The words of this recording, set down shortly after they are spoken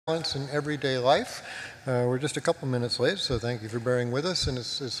in everyday life. We're just a couple minutes late, so thank you for bearing with us, and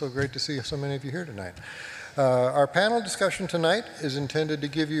it's so great to see so many of you here tonight. Our panel discussion tonight is intended to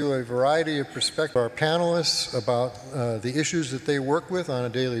give you a variety of perspectives of our panelists about the issues that they work with on a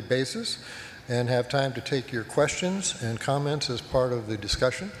daily basis, and have time to take your questions and comments as part of the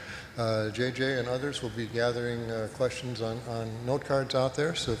discussion. JJ and others will be gathering questions on note cards out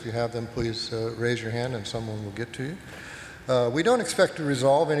there, so if you have them, please raise your hand and someone will get to you. We don't expect to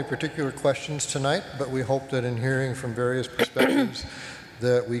resolve any particular questions tonight, but we hope that in hearing from various perspectives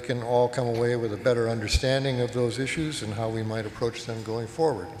that we can all come away with a better understanding of those issues and how we might approach them going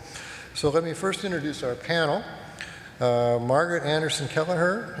forward. So let me first introduce our panel. Margaret Anderson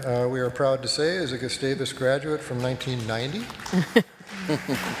Kelliher, we are proud to say, is a Gustavus graduate from 1990. Thank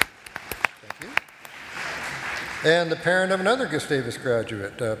you. And the parent of another Gustavus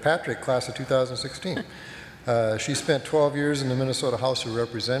graduate, Patrick, class of 2016. She spent 12 years in the Minnesota House of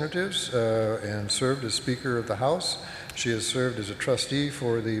Representatives and served as Speaker of the House. She has served as a trustee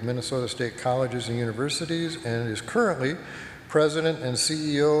for the Minnesota State Colleges and Universities and is currently President and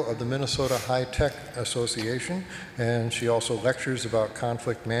CEO of the Minnesota High Tech Association, and she also lectures about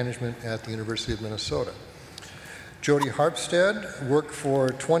conflict management at the University of Minnesota. Jodi Harpstead worked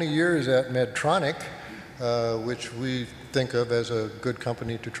for 20 years at Medtronic, which we think of as a good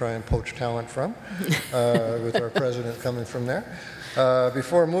company to try and poach talent from, with our president coming from there.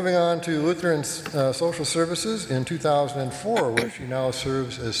 Before moving on to Lutheran Social Services in 2004, where she now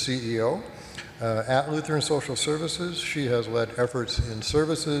serves as CEO. At Lutheran Social Services, she has led efforts in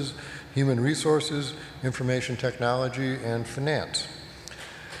services, human resources, information technology, and finance.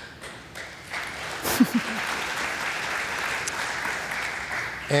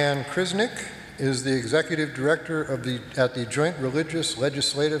 And Krisnik is the Executive Director of at the Joint Religious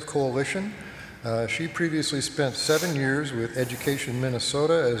Legislative Coalition. She previously spent 7 years with Education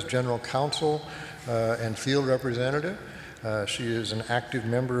Minnesota as General Counsel and Field Representative. She is an active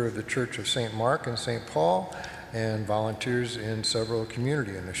member of the Church of St. Mark and St. Paul and volunteers in several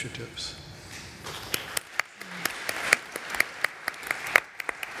community initiatives.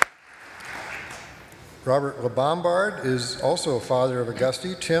 Robert LaBombard is also a father of a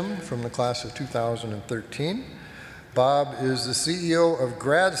Gustie, Tim, from the class of 2013. Bob is the CEO of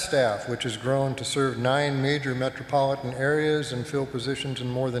GradStaff, which has grown to serve 9 major metropolitan areas and fill positions in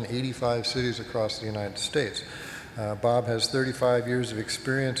more than 85 cities across the United States. Bob has 35 years of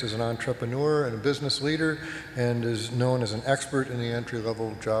experience as an entrepreneur and a business leader and is known as an expert in the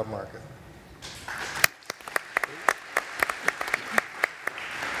entry-level job market.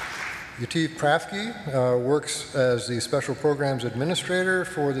 Ytive Prafke works as the Special Programs Administrator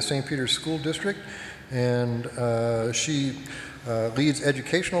for the St. Peter's School District, and she leads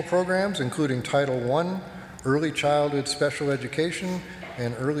educational programs including Title I, Early Childhood Special Education,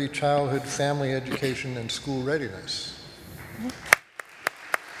 and Early Childhood Family Education and School Readiness.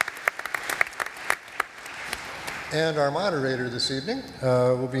 And our moderator this evening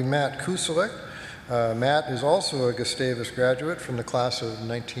will be Matt Kusilek. Matt is also a Gustavus graduate from the class of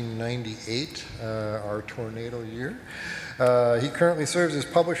 1998, our tornado year. He currently serves as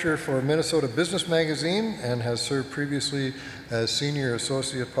publisher for Minnesota Business Magazine and has served previously as Senior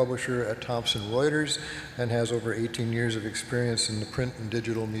Associate Publisher at Thomson Reuters and has over 18 years of experience in the print and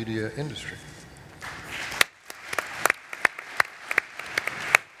digital media industry.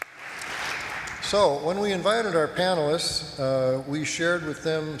 So, when we invited our panelists, we shared with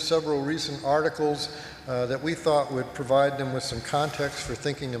them several recent articles that we thought would provide them with some context for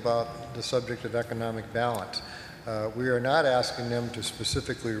thinking about the subject of economic balance. We are not asking them to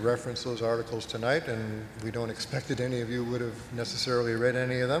specifically reference those articles tonight, and we don't expect that any of you would have necessarily read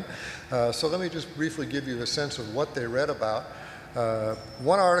any of them. So let me just briefly give you a sense of what they read about.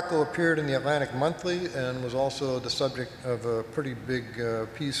 One article appeared in the Atlantic Monthly and was also the subject of a pretty big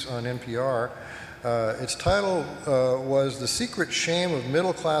piece on NPR. Its title was "The Secret Shame of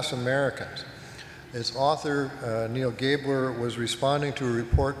Middle-Class Americans." Its author, Neil Gabler, was responding to a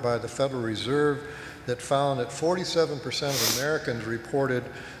report by the Federal Reserve that found that 47% of Americans reported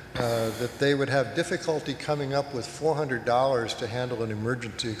that they would have difficulty coming up with $400 to handle an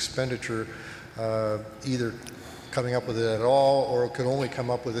emergency expenditure, either coming up with it at all, or could only come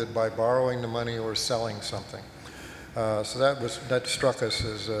up with it by borrowing the money or selling something. So that struck us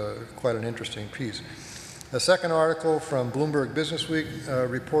as quite an interesting piece. A second article from Bloomberg Businessweek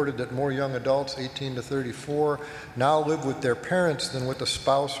reported that more young adults, 18 to 34, now live with their parents than with a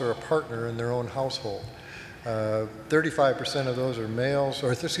spouse or a partner in their own household. 35% of those are males,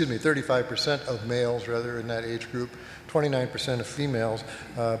 or excuse me, 35% of males rather in that age group, 29% of females,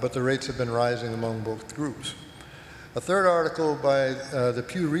 but the rates have been rising among both groups. A third article by the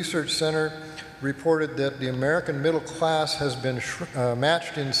Pew Research Center reported that the American middle class has been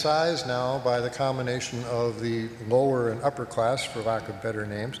matched in size now by the combination of the lower and upper class, for lack of better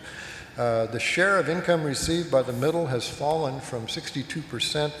names. The share of income received by the middle has fallen from 62%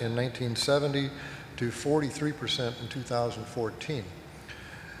 in 1970 to 43% in 2014.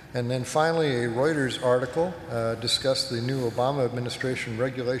 And then finally, a Reuters article discussed the new Obama administration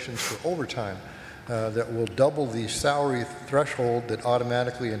regulations for overtime that will double the salary threshold that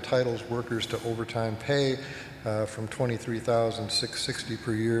automatically entitles workers to overtime pay from $23,660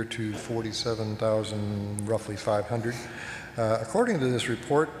 per year to $47,000, roughly 500. According to this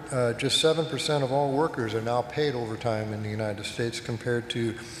report, just 7% of all workers are now paid overtime in the United States compared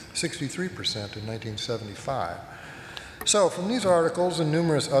to 63% in 1975. So from these articles and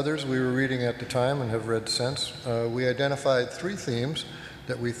numerous others we were reading at the time and have read since, we identified 3 themes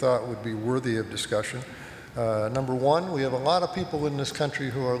that we thought would be worthy of discussion. Number one, we have a lot of people in this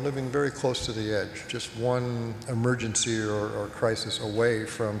country who are living very close to the edge, just one emergency or crisis away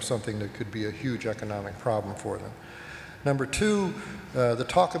from something that could be a huge economic problem for them. Number two, the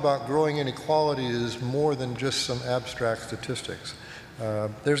talk about growing inequality is more than just some abstract statistics.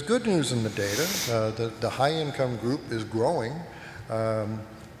 There's good news in the data. The high-income group is growing,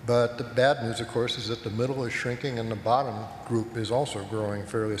 but the bad news, of course, is that the middle is shrinking and the bottom group is also growing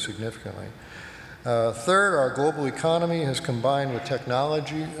fairly significantly. Third, our global economy has combined with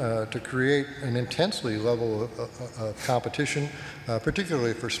technology to create an intensely level of competition,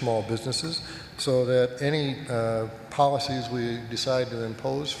 particularly for small businesses, so that any policies we decide to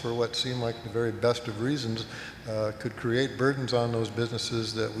impose for what seem like the very best of reasons could create burdens on those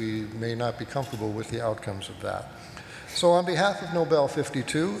businesses that we may not be comfortable with the outcomes of that. So on behalf of Nobel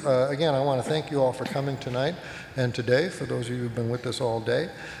 52, again, I want to thank you all for coming tonight and today, for those of you who've been with us all day,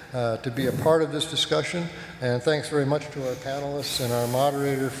 to be a part of this discussion. And thanks very much to our panelists and our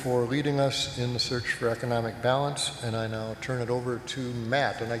moderator for leading us in the search for economic balance. And I now turn it over to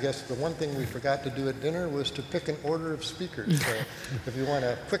Matt. And I guess the one thing we forgot to do at dinner was to pick an order of speakers. So if you want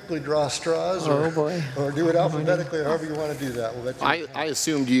to quickly draw straws or do it alphabetically, or however you want to do that, we'll let you. I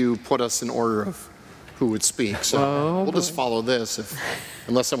assumed you put us in order of who would speak, so we'll just follow this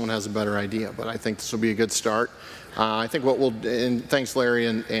unless someone has a better idea, but I think this will be a good start. I think what we'll, and thanks Larry,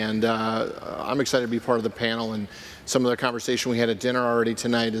 and I'm excited to be part of the panel, and some of the conversation we had at dinner already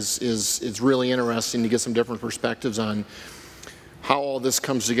tonight is really interesting to get some different perspectives on how all this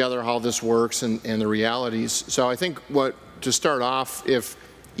comes together, how this works, and the realities. So I think to start off, if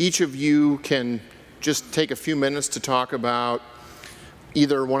each of you can just take a few minutes to talk about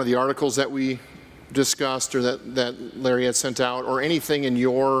either one of the articles that we discussed or that Larry had sent out, or anything in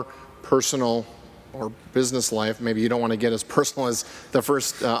your personal or business life. Maybe you don't want to get as personal as the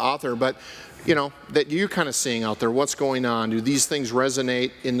first author, but you know, that you're kind of seeing out there, what's going on? Do these things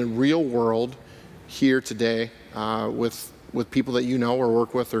resonate in the real world here today with people that you know or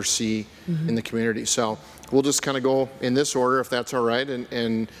work with or see in the community? So we'll just kind of go in this order, if that's all right,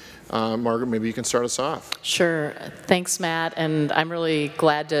 and Margaret, maybe you can start us off. Sure. Thanks, Matt. And I'm really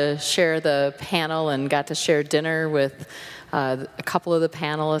glad to share the panel and got to share dinner with a couple of the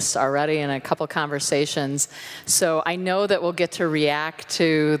panelists already and a couple conversations. So I know that we'll get to react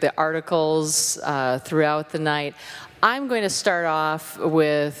to the articles throughout the night. I'm going to start off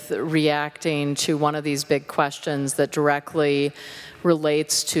with reacting to one of these big questions that directly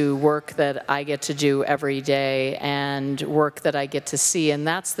relates to work that I get to do every day and work that I get to see, and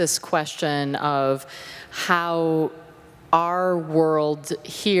that's this question of how our world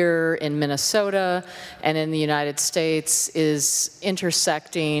here in Minnesota and in the United States is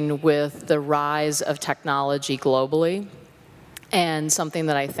intersecting with the rise of technology globally, and something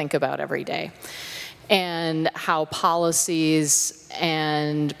that I think about every day. And how policies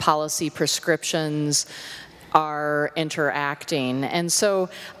and policy prescriptions are interacting. And so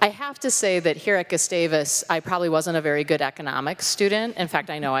I have to say that here at Gustavus, I probably wasn't a very good economics student. In fact,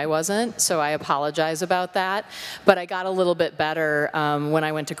 I know I wasn't, so I apologize about that. But I got a little bit better when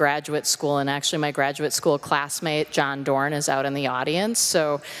I went to graduate school, and actually my graduate school classmate, John Dorn, is out in the audience,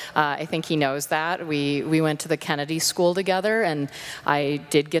 so I think he knows that. We went to the Kennedy School together, and I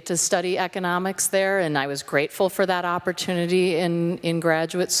did get to study economics there, and I was grateful for that opportunity in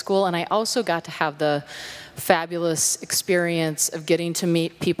graduate school. And I also got to have the fabulous experience of getting to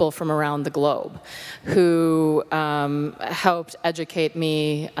meet people from around the globe who helped educate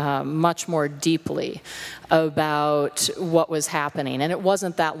me much more deeply about what was happening. And it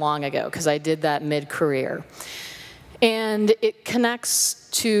wasn't that long ago, because I did that mid-career. And it connects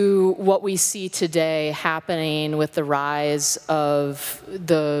to what we see today happening with the rise of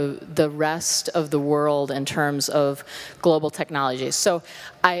the rest of the world in terms of global technology. So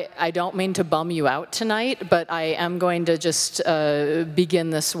I don't mean to bum you out tonight, but I am going to just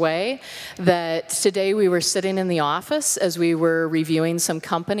begin this way, that today we were sitting in the office as we were reviewing some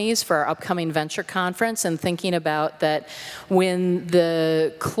companies for our upcoming venture conference and thinking about that when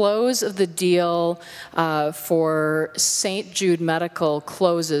the close of the deal for St. Jude Medical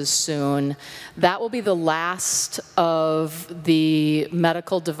closes soon, that will be the last of the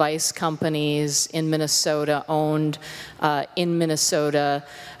medical device companies in Minnesota owned in Minnesota.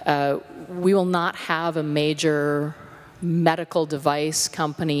 We will not have a major medical device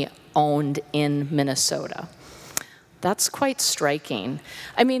company owned in Minnesota. That's quite striking.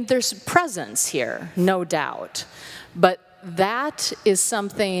 I mean, there's presence here, no doubt, but that is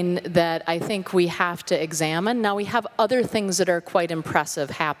something that I think we have to examine. Now, we have other things that are quite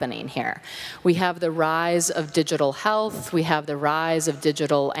impressive happening here. We have the rise of digital health. We have the rise of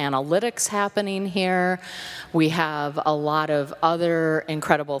digital analytics happening here. We have a lot of other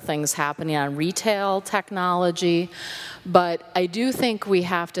incredible things happening on retail technology. But I do think we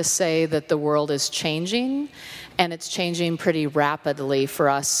have to say that the world is changing, and it's changing pretty rapidly for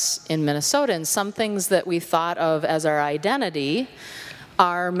us in Minnesota. And some things that we thought of as our identity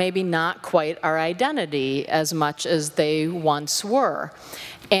are maybe not quite our identity as much as they once were.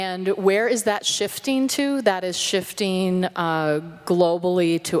 And where is that shifting to? That is shifting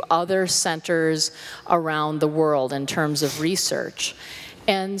globally to other centers around the world in terms of research.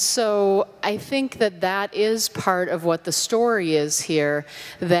 And so I think that that is part of what the story is here,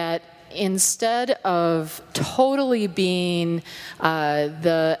 that instead of totally being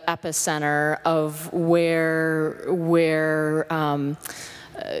the epicenter of where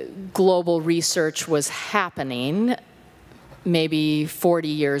global research was happening, maybe 40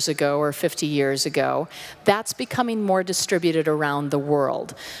 years ago or 50 years ago, that's becoming more distributed around the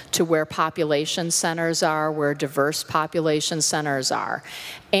world to where population centers are, where diverse population centers are.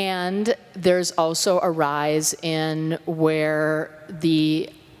 And there's also a rise in where the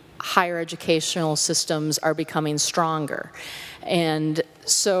higher educational systems are becoming stronger. And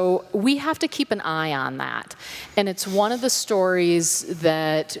so we have to keep an eye on that. And it's one of the stories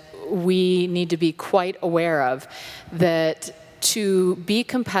that we need to be quite aware of, that to be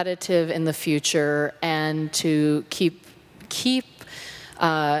competitive in the future and to keep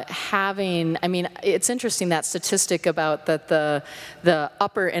having, I mean, it's interesting, that statistic about that the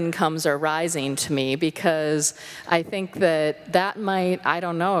upper incomes are rising to me, because I think that might, I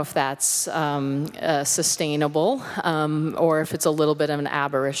don't know if that's sustainable or if it's a little bit of an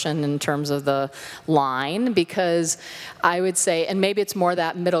aberration in terms of the line, because I would say, and maybe it's more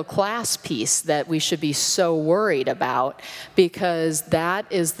that middle class piece that we should be so worried about, because that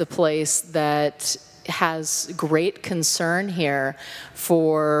is the place that has great concern here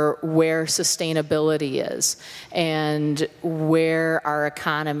for where sustainability is and where our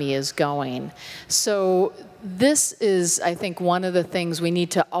economy is going. So this is, I think, one of the things we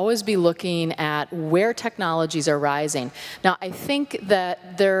need to always be looking at, where technologies are rising. Now, I think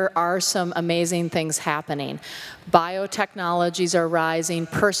that there are some amazing things happening. Biotechnologies are rising,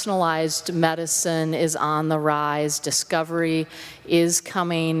 personalized medicine is on the rise, discovery is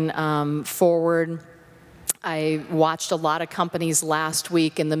coming forward. I watched a lot of companies last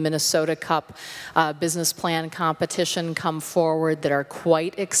week in the Minnesota Cup business plan competition come forward that are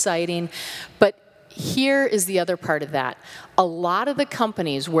quite exciting. But here is the other part of that. A lot of the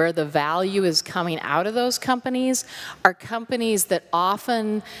companies where the value is coming out of those companies are companies that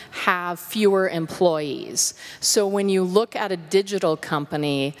often have fewer employees. So when you look at a digital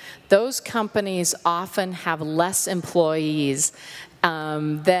company, those companies often have less employees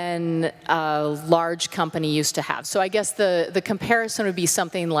than a large company used to have. So I guess the comparison would be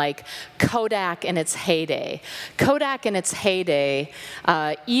something like Kodak in its heyday. Kodak in its heyday,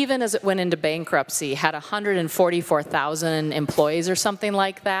 even as it went into bankruptcy, had 144,000 employees or something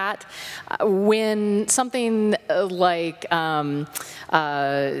like that. When something like one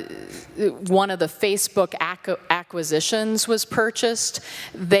of the Facebook acquisitions was purchased,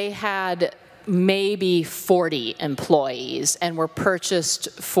 they had maybe 40 employees and were purchased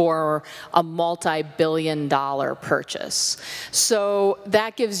for a multi-billion-dollar purchase. So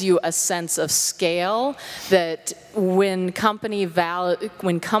that gives you a sense of scale, that when companies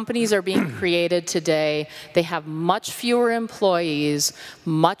are being created today, they have much fewer employees,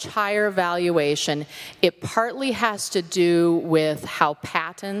 much higher valuation. It partly has to do with how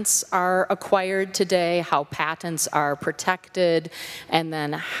patents are acquired today, how patents are protected, and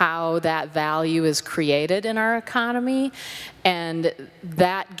then how that value value is created in our economy, and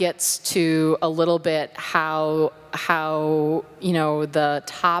that gets to a little bit how you know, the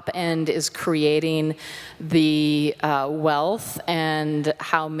top end is creating the wealth, and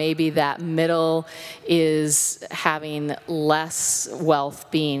how maybe that middle is having less wealth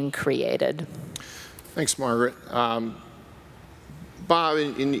being created. Thanks, Margaret. Bob,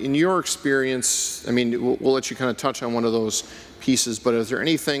 in your experience, I mean, we'll let you kind of touch on one of those pieces, but is there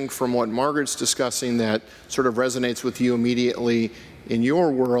anything from what Margaret's discussing that sort of resonates with you immediately in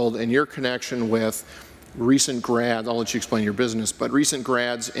your world and your connection with recent grads? I'll let you explain your business, but recent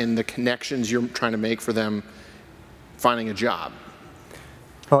grads and the connections you're trying to make for them finding a job.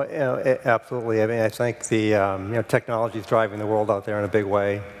 Oh, absolutely. I mean, I think the you know, technology is driving the world out there in a big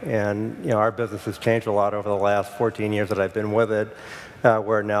way, and you know, our business has changed a lot over the last 14 years that I've been with it,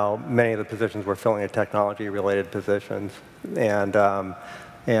 where now many of the positions we're filling are technology-related positions, and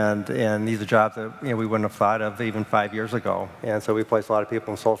these are jobs that, you know, we wouldn't have thought of even 5 years ago. And so we place a lot of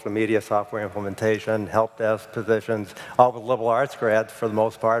people in social media, software implementation, help desk positions, all with liberal arts grads for the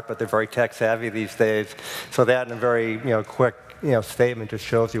most part, but they're very tech savvy these days. So that, in a very, you know, quick, you know, statement, just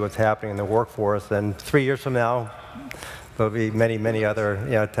shows you what's happening in the workforce. And 3 years from now, there'll be many, many other,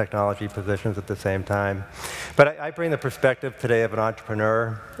 you know, technology positions at the same time. But I bring the perspective today of an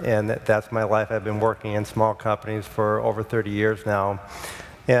entrepreneur, and that's my life. I've been working in small companies for over 30 years now.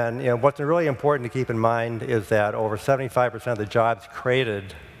 And you know, what's really important to keep in mind is that over 75% of the jobs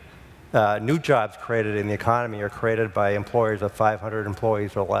created, new jobs created in the economy, are created by employers of 500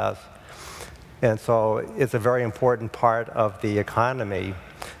 employees or less. And so it's a very important part of the economy.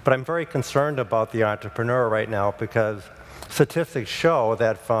 But I'm very concerned about the entrepreneur right now, because statistics show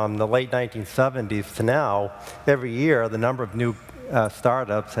that from the late 1970s to now, every year the number of new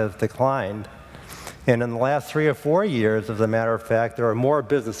startups has declined. And in the last 3 or 4 years, as a matter of fact, there are more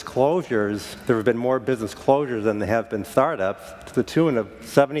business closures. There have been more business closures than there have been startups, to the tune of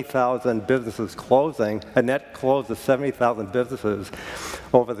 70,000 businesses closing, a net close of 70,000 businesses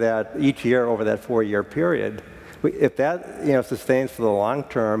over that, each year over that 4-year period. If that, you know, sustains for the long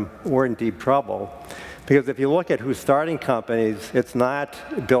term, we're in deep trouble. Because if you look at who's starting companies, it's not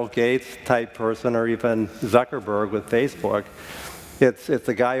Bill Gates type person or even Zuckerberg with Facebook. It's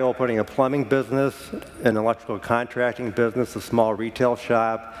a guy opening a plumbing business, an electrical contracting business, a small retail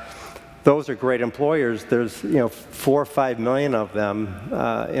shop. Those are great employers. There's, you know, 4 or 5 million of them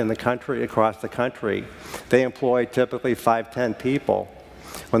in the country, across the country. They employ typically 5, 10 people.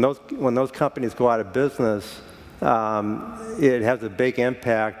 When those companies go out of business, it has a big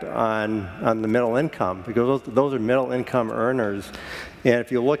impact on the middle income, because those are middle income earners. And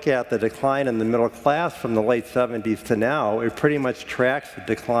if you look at the decline in the middle class from the late 70s to now, it pretty much tracks the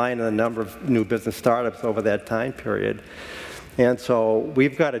decline in the number of new business startups over that time period. And so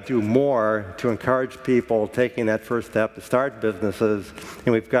we've got to do more to encourage people taking that first step to start businesses,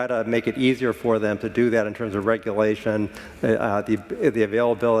 and we've got to make it easier for them to do that in terms of regulation, the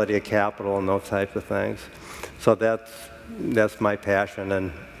availability of capital, and those types of things. So that's my passion,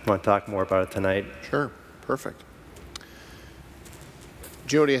 and I want to talk more about it tonight. Sure, perfect.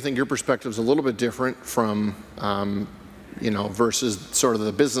 Jodi, I think your perspective is a little bit different from, you know, versus sort of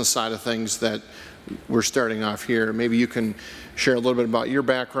the business side of things that we're starting off here. Maybe you can share a little bit about your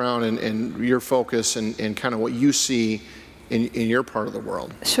background and your focus and kind of what you see in your part of the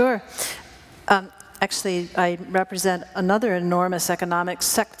world. Sure. Actually, I represent another enormous economic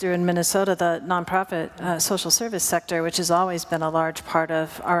sector in Minnesota, the nonprofit social service sector, which has always been a large part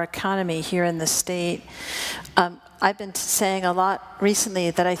of our economy here in the state. I've been saying a lot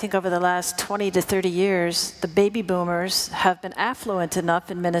recently that I think over the last 20 to 30 years, the baby boomers have been affluent enough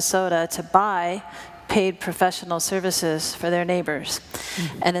in Minnesota to buy paid professional services for their neighbors.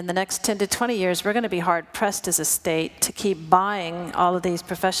 Mm-hmm. And in the next 10 to 20 years, we're going to be hard-pressed as a state to keep buying all of these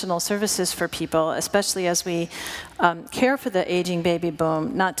professional services for people, especially as we care for the aging baby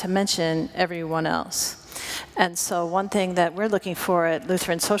boom, not to mention everyone else. And so one thing that we're looking for at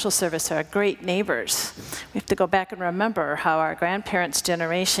Lutheran Social Service are great neighbors. We have to go back and remember how our grandparents'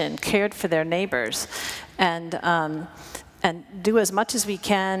 generation cared for their neighbors, and do as much as we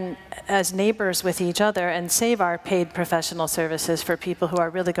can as neighbors with each other and save our paid professional services for people who are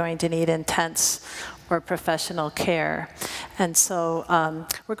really going to need intense or professional care. And so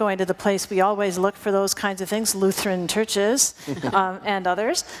we're going to the place we always look for those kinds of things, Lutheran churches and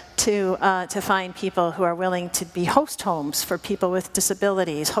others, to find people who are willing to be host homes for people with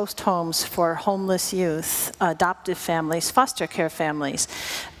disabilities, host homes for homeless youth, adoptive families, foster care families,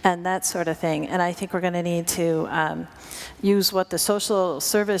 and that sort of thing. And I think we're going to need to use what the social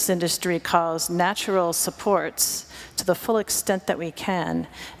service industry calls natural supports to the full extent that we can,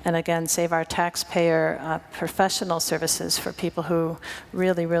 and again, save our taxpayer professional services for people who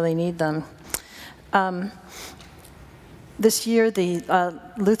really, really need them. This year, the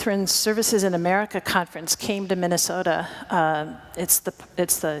Lutheran Services in America conference came to Minnesota. It's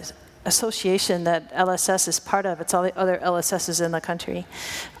the association that LSS is part of. It's all the other LSSs in the country.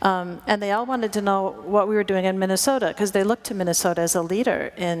 And they all wanted to know what we were doing in Minnesota, because they looked to Minnesota as a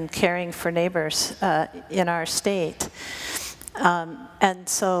leader in caring for neighbors in our state. And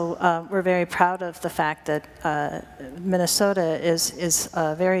so we're very proud of the fact that Minnesota is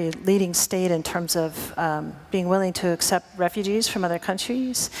a very leading state in terms of being willing to accept refugees from other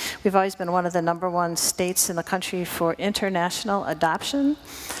countries. We've always been one of the #1 states in the country for international adoption.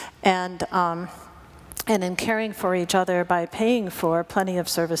 And in caring for each other by paying for plenty of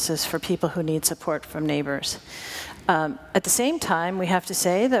services for people who need support from neighbors. At the same time, we have to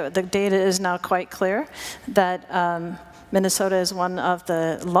say that the data is now quite clear that Minnesota is one of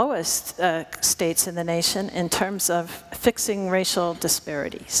the lowest states in the nation in terms of fixing racial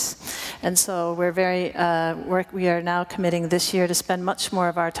disparities. And so we're we are now committing this year to spend much more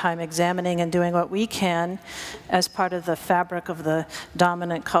of our time examining and doing what we can as part of the fabric of the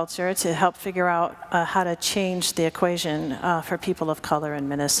dominant culture to help figure out how to change the equation for people of color in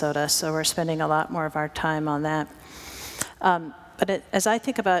Minnesota. So we're spending a lot more of our time on that. As I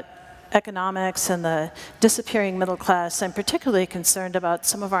think about economics and the disappearing middle class, I'm particularly concerned about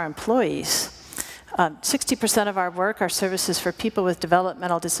some of our employees. 60% of our work are services for people with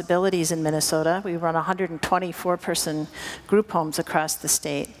developmental disabilities in Minnesota. We run 124-person group homes across the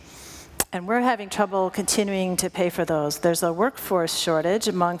state. And we're having trouble continuing to pay for those. There's a workforce shortage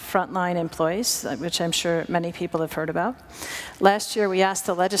among frontline employees, which I'm sure many people have heard about. Last year, we asked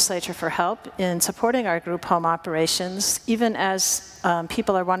the legislature for help in supporting our group home operations. Even as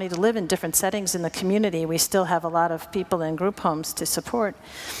people are wanting to live in different settings in the community, we still have a lot of people in group homes to support.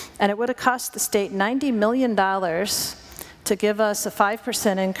 And it would have cost the state $90 million to give us a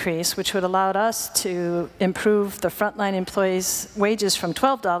 5% increase, which would allow us to improve the frontline employees' wages from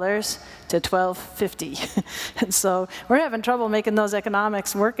 $12 to $12.50. And so we're having trouble making those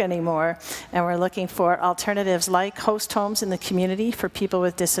economics work anymore, and we're looking for alternatives like host homes in the community for people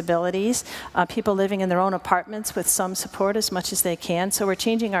with disabilities, people living in their own apartments with some support as much as they can. So we're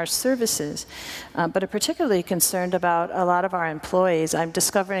changing our services, but I'm particularly concerned about a lot of our employees. I'm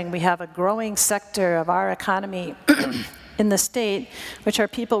discovering we have a growing sector of our economy in the state, which are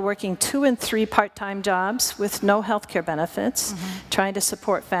people working 2 and 3 part-time jobs with no health care benefits, trying to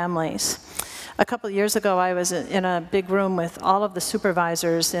support families. A couple of years ago, I was in a big room with all of the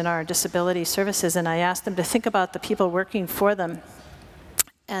supervisors in our disability services, and I asked them to think about the people working for them.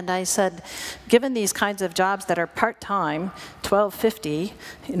 And I said, given these kinds of jobs that are part-time, $12.50,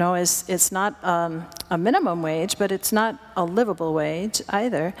 you know, it's not a minimum wage, but it's not a livable wage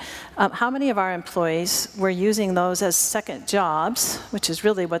either. How many of our employees were using those as second jobs, which is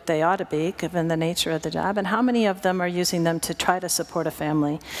really what they ought to be, given the nature of the job, and how many of them are using them to try to support a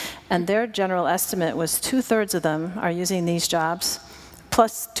family? And their general estimate was 2/3 of them are using these jobs,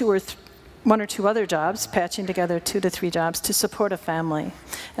 plus 1 or 2 other jobs, patching together 2 to 3 jobs to support a family.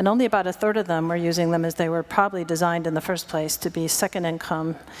 And only about 1/3 of them were using them as they were probably designed in the first place to be second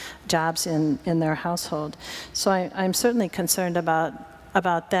income jobs in their household. So I'm certainly concerned about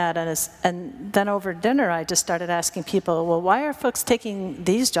that. And then over dinner, I just started asking people, well, why are folks taking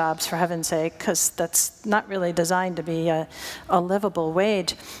these jobs, for heaven's sake? Because that's not really designed to be a livable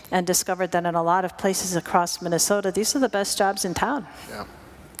wage. And discovered that in a lot of places across Minnesota, these are the best jobs in town. Yeah.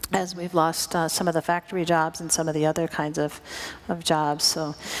 As we've lost some of the factory jobs and some of the other kinds of jobs.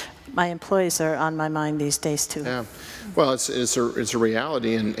 So my employees are on my mind these days too. Yeah, well, it's a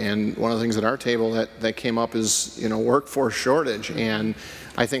reality, and one of the things at our table that came up is, you know, workforce shortage, and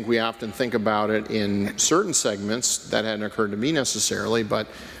I think we often think about it in certain segments that hadn't occurred to me necessarily, but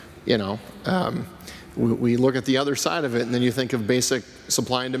you know, we look at the other side of it, and then you think of basic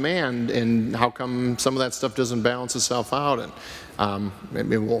supply and demand, and how come some of that stuff doesn't balance itself out, and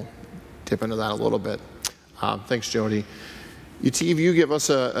maybe we'll dip into that a little bit. Thanks, Jodi. Ytive, you give us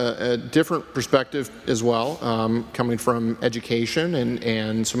a different perspective as well, coming from education,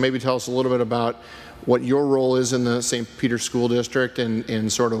 and so maybe tell us a little bit about what your role is in the St. Peter School District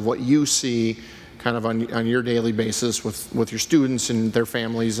and sort of what you see kind of on your daily basis with your students and their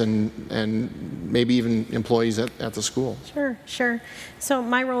families and maybe even employees at the school. Sure, sure. So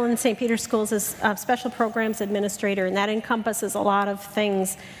my role in St. Peter's Schools is Special Programs Administrator, and that encompasses a lot of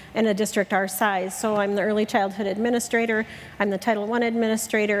things in a district our size. So I'm the Early Childhood Administrator, I'm the Title I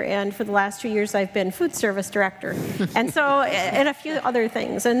Administrator, and for the last 2 years I've been Food Service Director, and so, and a few other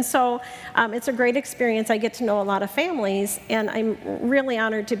things. And so it's a great experience. I get to know a lot of families, and I'm really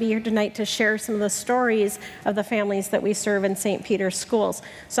honored to be here tonight to share some of the stories of the families that we serve in St. Peter's Schools.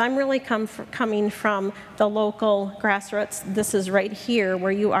 So I'm really coming from the local grassroots. This is right here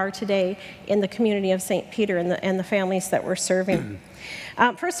where you are today in the community of St. Peter and the families that we're serving.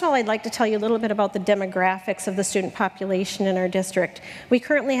 First of all, I'd like to tell you a little bit about the demographics of the student population in our district. We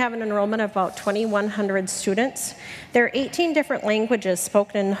currently have an enrollment of about 2,100 students. There are 18 different languages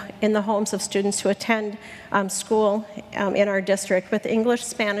spoken in the homes of students who attend school in our district, with English,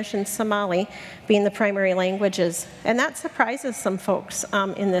 Spanish, and Somali being the primary languages. And that surprises some folks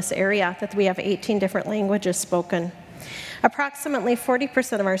in this area, that we have 18 different languages spoken. Approximately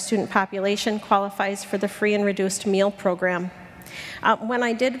 40% of our student population qualifies for the free and reduced meal program. When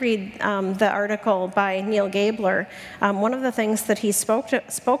I did read the article by Neil Gabler, one of the things that he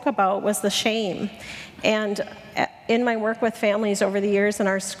spoke about was the shame. And in my work with families over the years in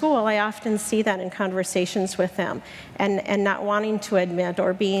our school, I often see that in conversations with them, and not wanting to admit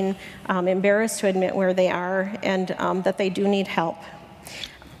or being embarrassed to admit where they are and that they do need help.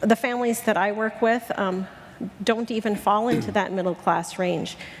 The families that I work with don't even fall into that middle class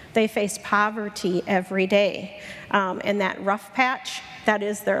range. They face poverty every day. And that rough patch, that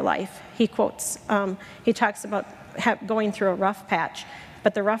is their life. He quotes, he talks about going through a rough patch,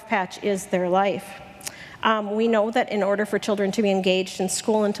 but the rough patch is their life. We know that in order for children to be engaged in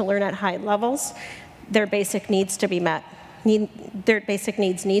school and to learn at high levels, their basic needs to be met. Their basic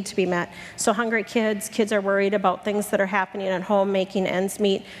needs need to be met. So hungry kids are worried about things that are happening at home, making ends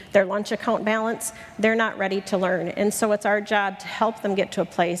meet, their lunch account balance. They're not ready to learn. And so it's our job to help them get to a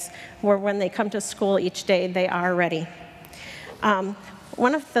place where when they come to school each day, they are ready.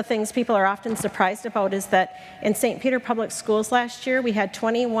 One of the things people are often surprised about is that in St. Peter Public Schools last year, we had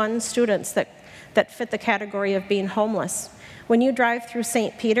 21 students that fit the category of being homeless. When you drive through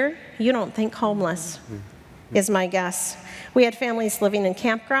St. Peter, you don't think homeless, is my guess. We had families living in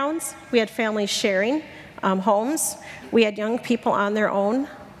campgrounds. We had families sharing homes. We had young people on their own,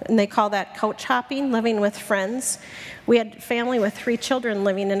 and they call that couch hopping, living with friends. We had a family with 3 children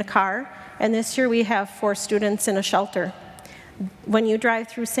living in a car, and this year we have 4 students in a shelter. When you drive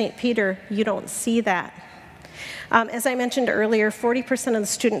through St. Peter, you don't see that. As I mentioned earlier, 40% of the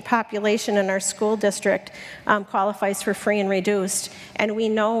student population in our school district qualifies for free and reduced, and we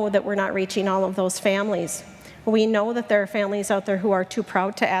know that we're not reaching all of those families. We know that there are families out there who are too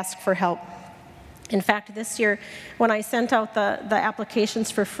proud to ask for help. In fact, this year, when I sent out the applications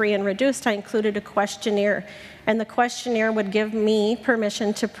for free and reduced, I included a questionnaire, and the questionnaire would give me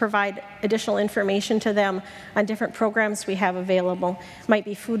permission to provide additional information to them on different programs we have available. It might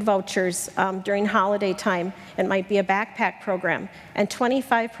be food vouchers during holiday time. It might be a backpack program. And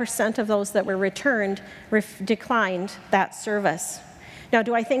 25% of those that were returned declined that service. Now,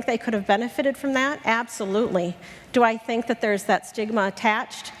 do I think they could have benefited from that? Absolutely. Do I think that there's that stigma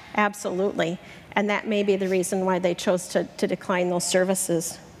attached? Absolutely. And that may be the reason why they chose to decline those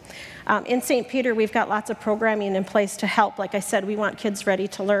services. In St. Peter, we've got lots of programming in place to help. Like I said, we want kids ready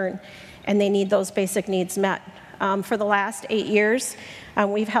to learn, and they need those basic needs met. For the last 8 years,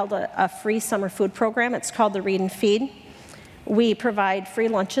 we've held a free summer food program. It's called the Read and Feed. We provide free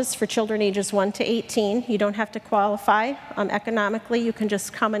lunches for children ages 1 to 18. You don't have to qualify economically. You can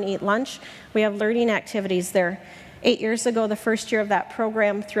just come and eat lunch. We have learning activities there. 8 years ago, the first year of that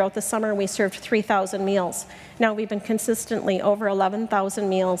program, throughout the summer, we served 3,000 meals. Now we've been consistently over 11,000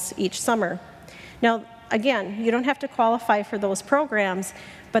 meals each summer. Now, again, you don't have to qualify for those programs,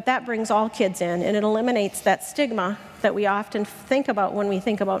 but that brings all kids in, and it eliminates that stigma that we often think about when we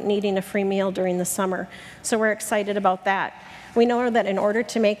think about needing a free meal during the summer. So we're excited about that. We know that in order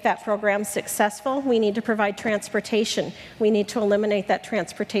to make that program successful, we need to provide transportation. We need to eliminate that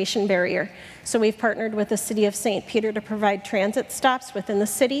transportation barrier. So we've partnered with the City of St. Peter to provide transit stops within the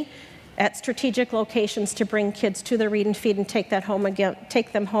city at strategic locations to bring kids to the Read and Feed and take them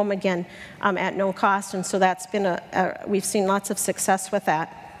home again at no cost. And so that's been we've seen lots of success with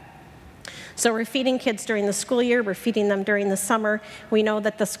that. So we're feeding kids during the school year, we're feeding them during the summer. We know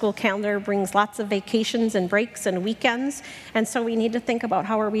that the school calendar brings lots of vacations and breaks and weekends, and so we need to think about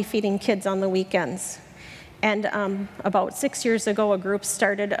how are we feeding kids on the weekends. And about 6 years ago, a group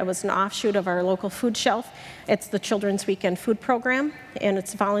started, it was an offshoot of our local food shelf. It's the Children's Weekend Food Program, and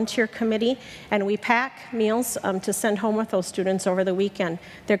it's a volunteer committee, and we pack meals to send home with those students over the weekend.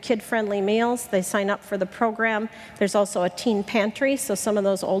 They're kid-friendly meals. They sign up for the program. There's also a teen pantry, so some of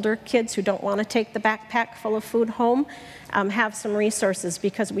those older kids who don't want to take the backpack full of food home have some resources,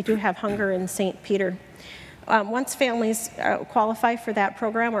 because we do have hunger in St. Peter. Once families qualify for that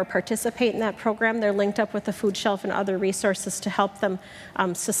program or participate in that program, they're linked up with the food shelf and other resources to help them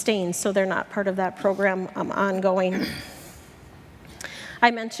sustain, so they're not part of that program ongoing.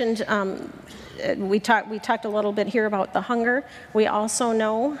 I mentioned we talked a little bit here about the hunger. We also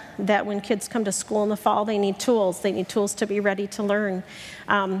know that when kids come to school in the fall, they need tools. They need tools to be ready to learn.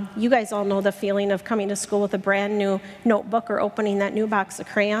 You guys all know the feeling of coming to school with a brand new notebook or opening that new box of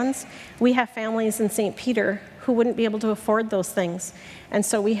crayons. We have families in St. Peter who wouldn't be able to afford those things. And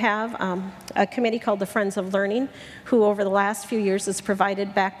so we have a committee called the Friends of Learning, who over the last few years has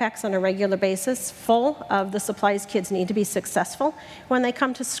provided backpacks on a regular basis full of the supplies kids need to be successful when they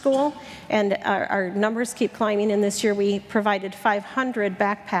come to school. And our numbers keep climbing, and this year we provided 500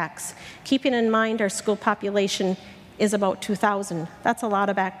 backpacks. Keeping in mind our school population is about 2,000. That's a lot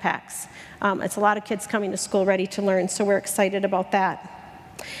of backpacks. It's a lot of kids coming to school ready to learn, so we're excited about that.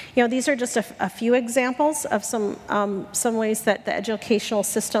 You know, these are just a few examples of some ways that the educational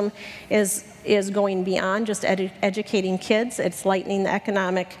system is going beyond just educating kids. It's lightening the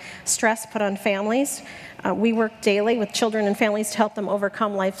economic stress put on families. We work daily with children and families to help them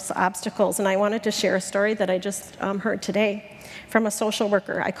overcome life's obstacles, and I wanted to share a story that I just heard today from a social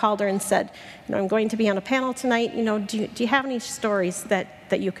worker. I called her and said, you know, I'm going to be on a panel tonight. You know, do you have any stories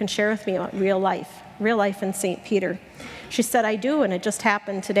that you can share with me about real life in St. Peter? She said, I do, and it just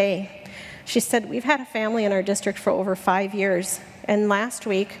happened today. She said, we've had a family in our district for over 5 years, and last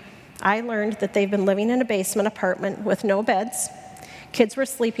week I learned that they've been living in a basement apartment with no beds. Kids were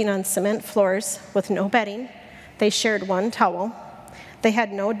sleeping on cement floors with no bedding. They shared one towel. They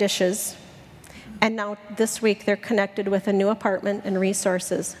had no dishes. And now this week they're connected with a new apartment and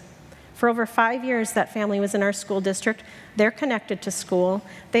resources. For over 5 years, that family was in our school district. They're connected to school.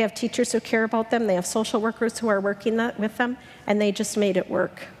 They have teachers who care about them. They have social workers who are working with them, and they just made it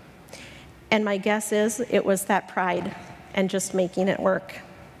work. And my guess is it was that pride and just making it work.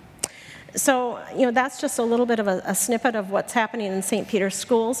 So, you know, that's just a little bit of a snippet of what's happening in St. Peter's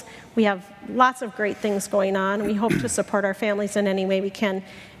schools. We have lots of great things going on. We hope to support our families in any way we can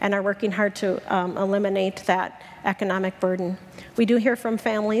and are working hard to eliminate that economic burden. We do hear from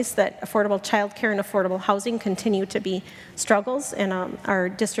families that affordable childcare and affordable housing continue to be struggles, and our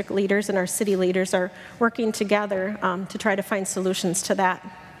district leaders and our city leaders are working together to try to find solutions to that.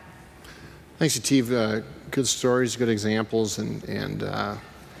 Thanks, Ytive. Good stories, good examples, and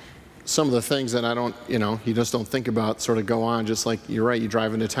some of the things that I don't, you just don't think about sort of go on. Just like you're right, you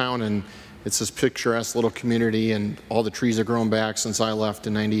drive into town and it's this picturesque little community, and all the trees have grown back since I left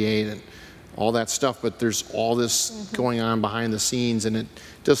in '98, and all that stuff. But there's all this going on behind the scenes, and it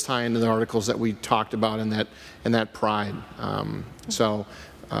does tie into the articles that we talked about and that pride. So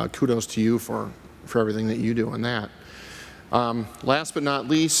kudos to you for everything that you do in that. Last but not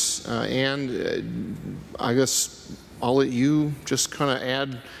least, and I guess I'll let you just kind of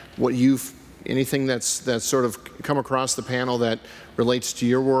add what anything that's sort of come across the panel that relates to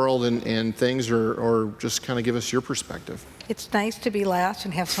your world and things, or just kind of give us your perspective. It's nice to be last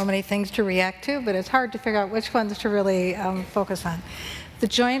and have so many things to react to, but it's hard to figure out which ones to really focus on. The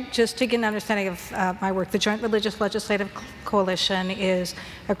joint, just to get an understanding of my work, the Joint Religious Legislative Coalition is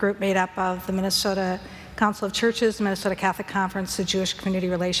a group made up of the Minnesota Council of Churches, the Minnesota Catholic Conference, the Jewish Community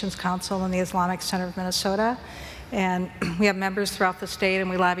Relations Council, and the Islamic Center of Minnesota. And we have members throughout the state, and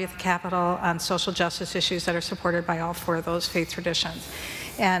we lobby at the Capitol on social justice issues that are supported by all four of those faith traditions.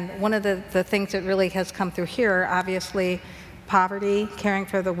 And one of the things that really has come through here, obviously, poverty, caring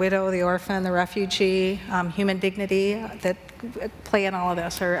for the widow, the orphan, the refugee, human dignity that play in all of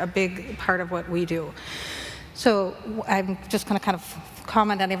this are a big part of what we do. So I'm just going to kind of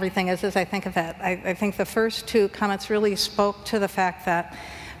comment on everything as I think of that. I think the first two comments really spoke to the fact that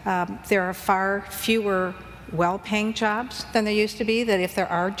there are far fewer well-paying jobs than there used to be, that if there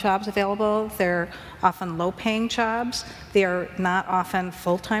are jobs available, they're often low-paying jobs. They are not often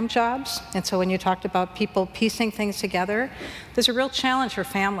full-time jobs. And so when you talked about people piecing things together, there's a real challenge for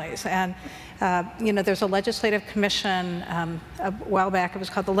families. And there's a legislative commission a while back. It was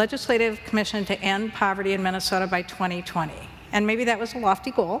called the Legislative Commission to End Poverty in Minnesota by 2020. And maybe that was a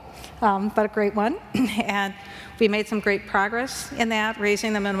lofty goal, but a great one. And we made some great progress in that,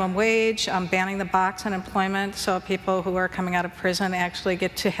 raising the minimum wage, banning the box unemployment, so people who are coming out of prison actually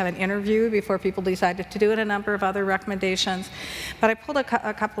get to have an interview before people decided to do it, a number of other recommendations. But I pulled a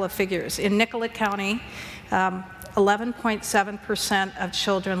couple of figures. In Nicollet County, 11.7% of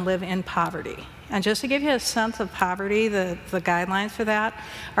children live in poverty. And just to give you a sense of poverty, the guidelines for that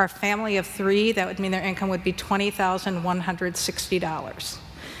are a family of 3, that would mean their income would be $20,160.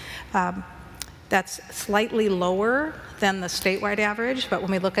 That's slightly lower than the statewide average, but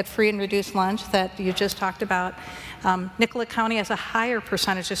when we look at free and reduced lunch that you just talked about, Nicollet County has a higher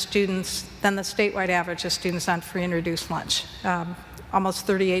percentage of students than the statewide average of students on free and reduced lunch, almost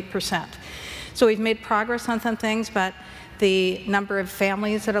 38%. So we've made progress on some things, but the number of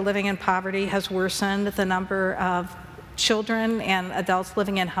families that are living in poverty has worsened. The number of children and adults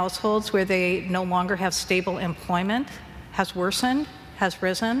living in households where they no longer have stable employment has worsened, has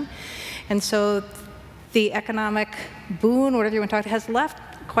risen. And so the economic boon, whatever you want to talk about, has left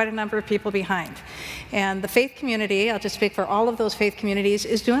quite a number of people behind. And the faith community, I'll just speak for all of those faith communities,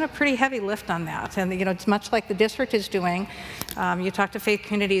 is doing a pretty heavy lift on that. And you know, it's much like the district is doing. You talk to faith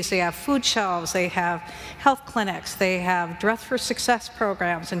communities, they have food shelves, they have health clinics, they have Dress for Success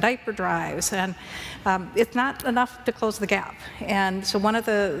programs and diaper drives, and it's not enough to close the gap. And so one of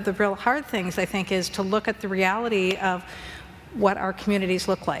the real hard things, I think, is to look at the reality of what our communities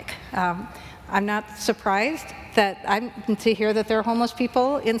look like. I'm not surprised to hear that there are homeless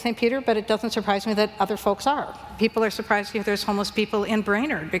people in St. Peter, but it doesn't surprise me that other folks are. People are surprised to hear there's homeless people in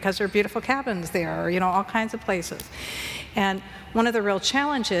Brainerd because there are beautiful cabins there, or, you know, all kinds of places. And one of the real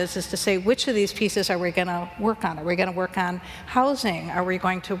challenges is to say, which of these pieces are we going to work on? Are we going to work on housing? Are we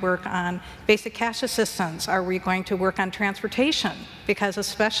going to work on basic cash assistance? Are we going to work on transportation? Because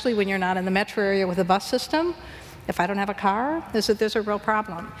especially when you're not in the metro area with a bus system, if I don't have a car, there's a real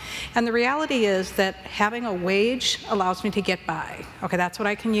problem. And the reality is that having a wage allows me to get by. Okay, that's what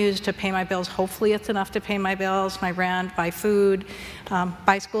I can use to pay my bills. Hopefully it's enough to pay my bills, my rent, buy food,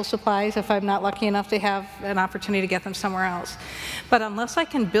 buy school supplies if I'm not lucky enough to have an opportunity to get them somewhere else. But unless I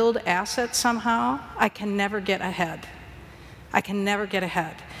can build assets somehow, I can never get ahead. I can never get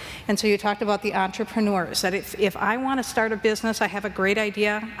ahead. And so you talked about the entrepreneurs, that if I want to start a business, I have a great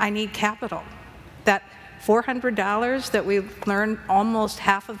idea, I need capital. That $400 that we learned almost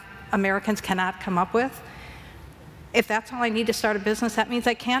half of Americans cannot come up with, if that's all I need to start a business, that means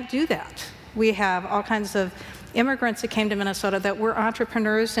I can't do that. We have all kinds of immigrants that came to Minnesota that were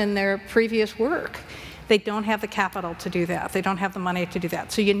entrepreneurs in their previous work. They don't have the capital to do that. They don't have the money to do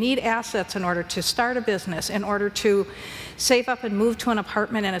that. So you need assets in order to start a business, in order to save up and move to an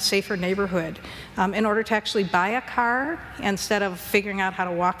apartment in a safer neighborhood, in order to actually buy a car instead of figuring out how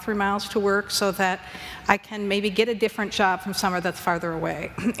to walk 3 miles to work, so that I can maybe get a different job from somewhere that's farther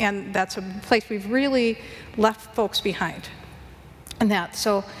away. And that's a place we've really left folks behind in that.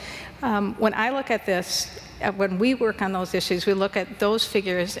 So when I look at this, when we work on those issues, we look at those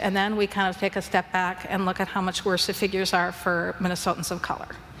figures, and then we kind of take a step back and look at how much worse the figures are for Minnesotans of color.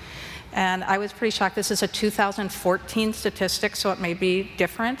 And I was pretty shocked. This is a 2014 statistic, so it may be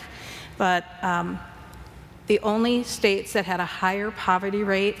different, but the only states that had a higher poverty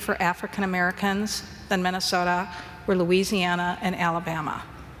rate for African Americans than Minnesota were Louisiana and Alabama.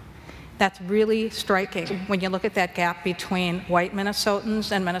 That's really striking when you look at that gap between white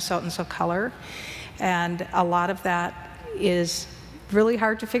Minnesotans and Minnesotans of color. And a lot of that is really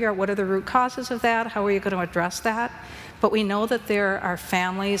hard to figure out. What are the root causes of that? How are you going to address that? But we know that there are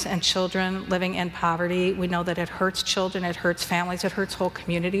families and children living in poverty. We know that it hurts children, it hurts families, it hurts whole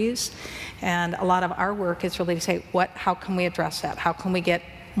communities. And a lot of our work is really to say, how can we address that? How can we get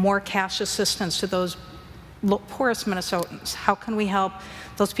more cash assistance to those poorest Minnesotans? How can we help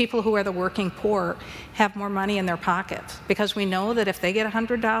those people who are the working poor have more money in their pockets? Because we know that if they get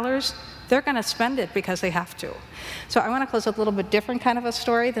 $100, they're going to spend it because they have to. So I want to close with a little bit different kind of a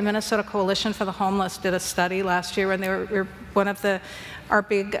story. The Minnesota Coalition for the Homeless did a study last year, and they were one of our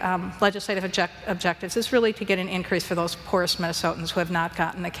big legislative objectives is really to get an increase for those poorest Minnesotans who have not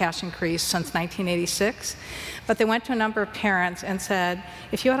gotten a cash increase since 1986. But they went to a number of parents and said,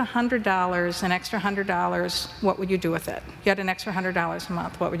 if you had $100, an extra $100, what would you do with it? You had an extra $100 a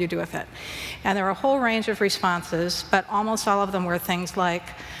month, what would you do with it? And there were a whole range of responses, but almost all of them were things like,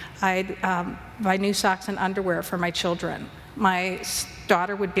 I'd buy new socks and underwear for my children. My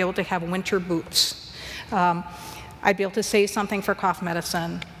daughter would be able to have winter boots. I'd be able to save something for cough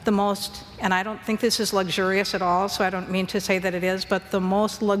medicine. The most, and I don't think this is luxurious at all, so I don't mean to say that it is, but the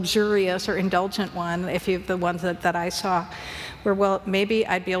most luxurious or indulgent one, the ones that I saw, were, well, maybe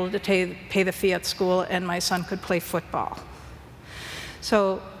I'd be able to pay the fee at school and my son could play football.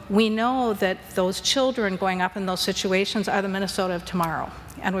 So we know that those children going up in those situations are the Minnesota of tomorrow.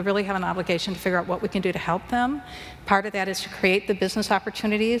 And we really have an obligation to figure out what we can do to help them. Part of that is to create the business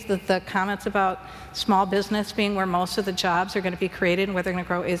opportunities. The comments about small business being where most of the jobs are going to be created and where they're going to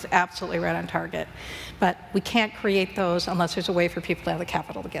grow is absolutely right on target. But we can't create those unless there's a way for people to have the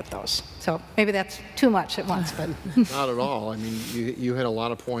capital to get those. So maybe that's too much at once, but. Not at all. I mean, you hit a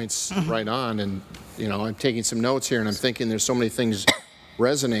lot of points right on, and you know, I'm taking some notes here, and I'm thinking there's so many things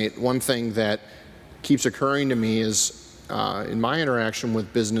resonate. One thing that keeps occurring to me is, in my interaction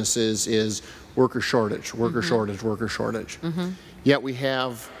with businesses, is worker shortage, worker shortage, worker shortage. Yet we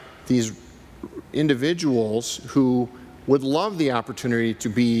have these individuals who would love the opportunity to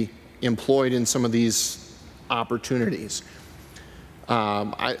be employed in some of these opportunities.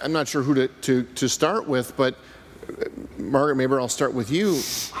 I'm not sure who to start with, but Margaret, maybe I'll start with you.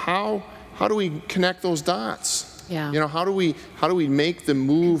 How do we connect those dots? Yeah. You know, how do we make the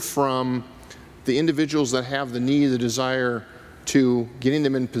move from the individuals that have the need, the desire, to getting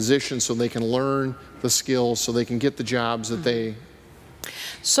them in position so they can learn the skills, so they can get the jobs that they.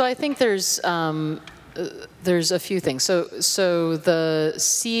 So I think there's a few things. So the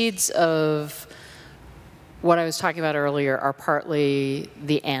seeds of what I was talking about earlier are partly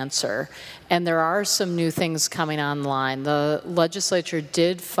the answer. And there are some new things coming online. The legislature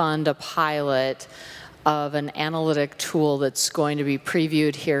did fund a pilot of an analytic tool that's going to be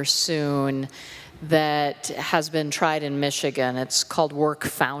previewed here soon that has been tried in Michigan. It's called Work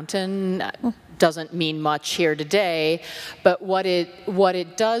Fountain. Doesn't mean much here today, but what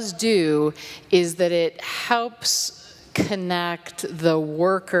it does do is that it helps connect the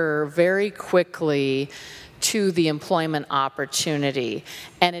worker very quickly to the employment opportunity.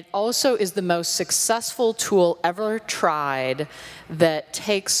 And it also is the most successful tool ever tried that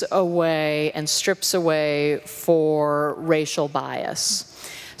takes away and strips away for racial bias.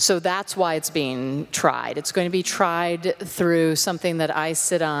 So that's why it's being tried. It's going to be tried through something that I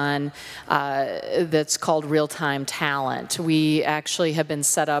sit on that's called real-time talent. We actually have been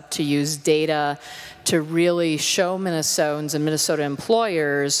set up to use data to really show Minnesotans and Minnesota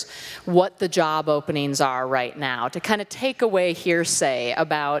employers what the job openings are right now, to kind of take away hearsay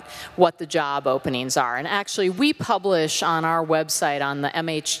about what the job openings are. And actually, we publish on our website, on the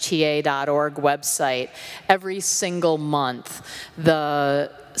mhta.org website, every single month,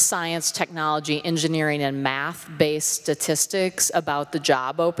 the science, technology, engineering, and math-based statistics about the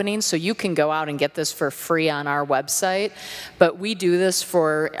job openings. So you can go out and get this for free on our website. But we do this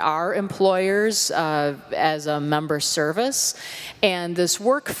for our employers as a member service. And this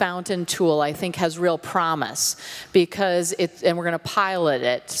Work Fountain tool, I think, has real promise because and we're going to pilot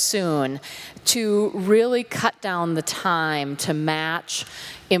it soon, to really cut down the time to match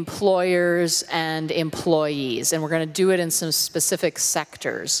employers and employees. And we're going to do it in some specific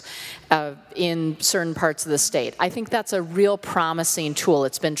sectors in certain parts of the state. I think that's a real promising tool.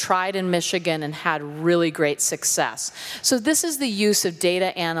 It's been tried in Michigan and had really great success. So this is the use of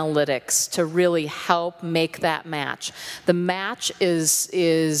data analytics to really help make that match. The match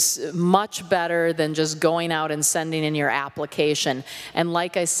is much better than just going out and sending in your application. And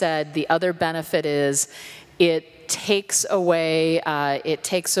like I said, the other benefit is it takes away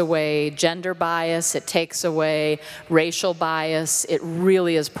gender bias, it takes away racial bias. It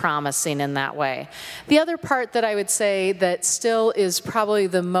really is promising in that way. The other part that I would say that still is probably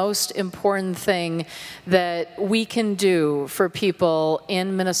the most important thing that we can do for people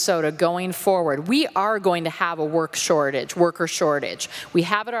in Minnesota going forward, we are going to have a worker shortage. We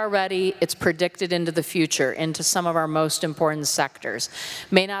have it already, it's predicted into the future, into some of our most important sectors.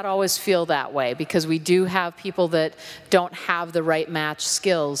 May not always feel that way because we do have people that don't have the right match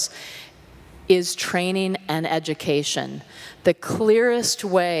skills. Is training and education. The clearest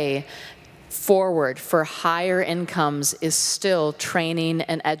way forward for higher incomes is still training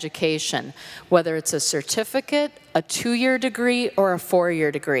and education, whether it's a certificate, a 2-year degree, or a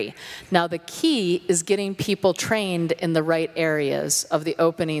 4-year degree. Now the key is getting people trained in the right areas of the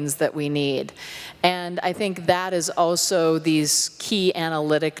openings that we need. And I think that is also these key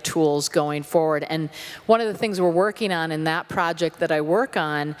analytic tools going forward. And one of the things we're working on in that project that I work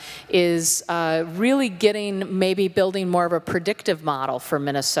on is really maybe building more of a predictive model for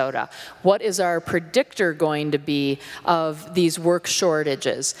Minnesota. What is our predictor going to be of these work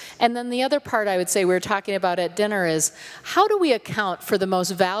shortages? And then the other part I would say we were talking about at dinner is how do we account for the most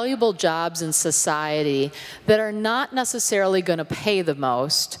valuable jobs in society that are not necessarily going to pay the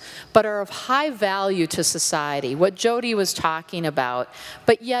most, but are of high value to society, what Jodi was talking about,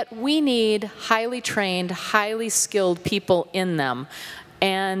 but yet we need highly trained, highly skilled people in them.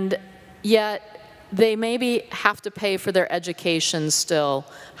 And yet they maybe have to pay for their education still.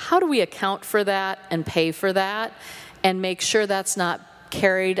 How do we account for that and pay for that and make sure that's not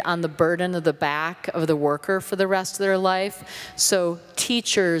carried on the burden of the back of the worker for the rest of their life? So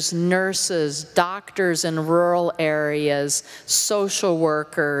teachers, nurses, doctors in rural areas, social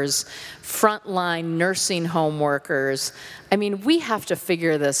workers, frontline nursing home workers. I mean, we have to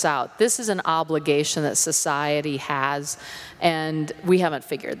figure this out. This is an obligation that society has, and we haven't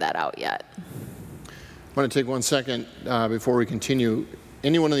figured that out yet. I want to take 1 second before we continue.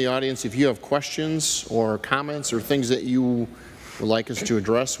 Anyone in the audience, if you have questions or comments or things that you would like us to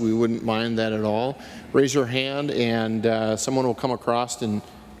address, we wouldn't mind that at all. Raise your hand and someone will come across and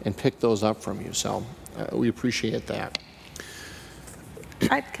pick those up from you. So we appreciate that.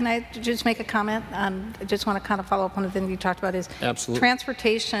 Can I just make a comment? I just want to kind of follow up on the thing you talked about is Absolutely.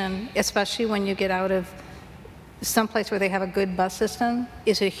 Transportation, especially when you get out of someplace where they have a good bus system,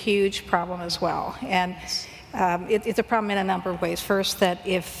 is a huge problem as well. And it's a problem in a number of ways. First, that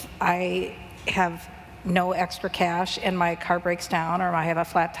if I have no extra cash and my car breaks down or I have a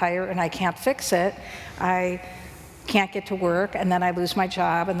flat tire and I can't fix it, I can't get to work, and then I lose my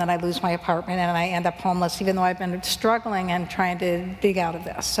job, and then I lose my apartment, and I end up homeless, even though I've been struggling and trying to dig out of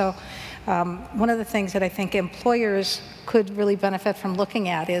this. So one of the things that I think employers could really benefit from looking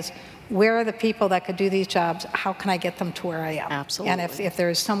at is, where are the people that could do these jobs? How can I get them to where I am? Absolutely. And if there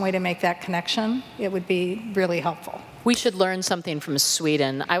is some way to make that connection, it would be really helpful. We should learn something from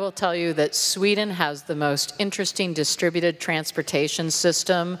Sweden. I will tell you that Sweden has the most interesting distributed transportation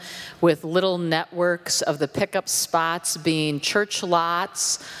system, with little networks of the pickup spots being church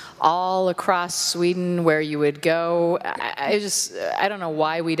lots all across Sweden where you would go. I don't know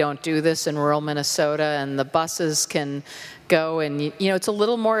why we don't do this in rural Minnesota, and the buses can go, and you know, it's a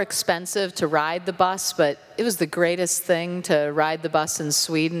little more expensive to ride the bus, but it was the greatest thing to ride the bus in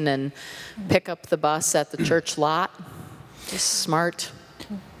Sweden and pick up the bus at the church lot. Just smart.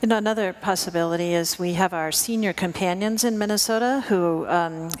 You know, another possibility is we have our senior companions in Minnesota who,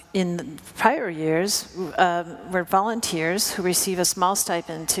 in prior years, were volunteers who receive a small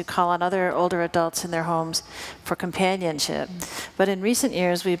stipend to call on other older adults in their homes for companionship. But in recent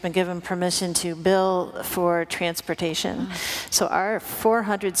years, we've been given permission to bill for transportation. So our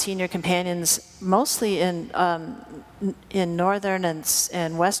 400 senior companions, mostly in northern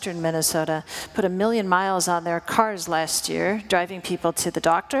and western Minnesota, put 1 million miles on their cars last year, driving people to the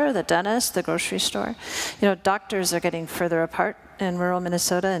doctor, the dentist, the grocery store. You know, doctors are getting further apart in rural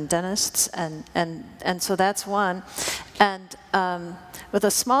Minnesota, and dentists, and so that's one. And with a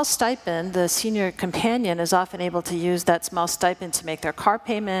small stipend, the senior companion is often able to use that small stipend to make their car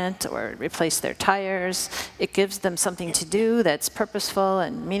payment or replace their tires. It gives them something to do that's purposeful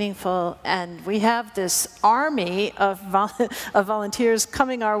and meaningful. And we have this army of volunteers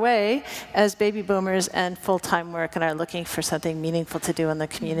coming our way as baby boomers and full-time work and are looking for something meaningful to do in the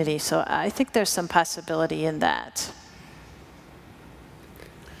community. So I think there's some possibility in that.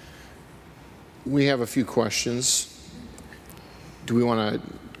 We have a few questions. Do we want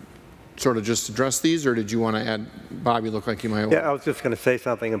to sort of just address these, or did you want to add? Bob, you look like you might want. Yeah, I was just going to say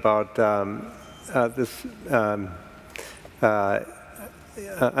something about this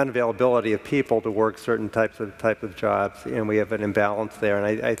unavailability of people to work certain types of jobs, and we have an imbalance there.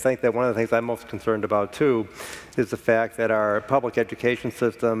 And I think that one of the things I'm most concerned about too is the fact that our public education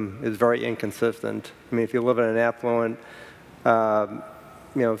system is very inconsistent. I mean, if you live in an affluent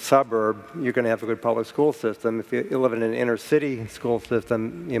suburb, you're going to have a good public school system. If you live in an inner city school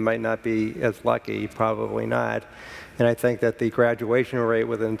system, you might not be as lucky, probably not. And I think that the graduation rate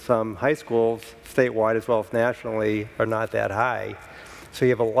within some high schools, statewide as well as nationally, are not that high. So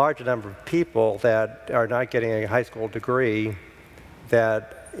you have a large number of people that are not getting a high school degree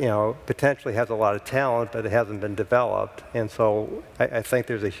that, you know, potentially has a lot of talent, but it hasn't been developed. And so I think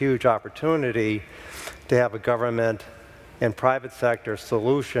there's a huge opportunity to have a government and private sector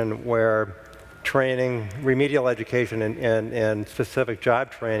solution where training, remedial education, and specific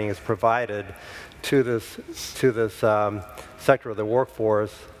job training is provided to this sector of the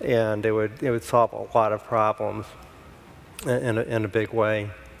workforce, and it would solve a lot of problems in a big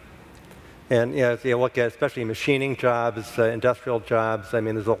way. And you know, if you look at especially machining jobs, industrial jobs, I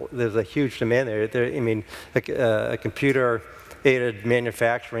mean, there's a huge demand there. I mean, a computer-aided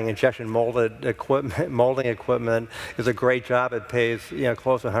manufacturing, injection molding equipment is a great job. It pays, you know,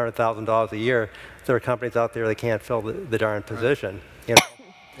 close to $100,000 a year. There are companies out there that can't fill the darn position. You know?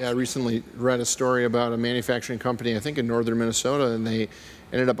 Yeah, I recently read a story about a manufacturing company, I think in northern Minnesota, and they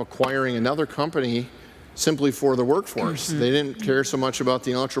ended up acquiring another company simply for the workforce. They didn't care so much about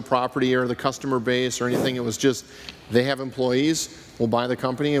the intellectual property or the customer base or anything. It was just they have employees, we'll buy the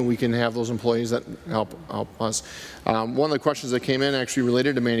company, and we can have those employees that help us. One of the questions that came in actually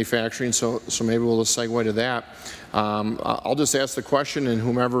related to manufacturing, so maybe we'll just segue to that. I'll just ask the question, and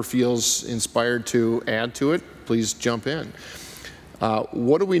whomever feels inspired to add to it, please jump in.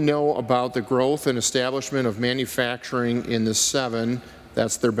 What do we know about the growth and establishment of manufacturing in the 7,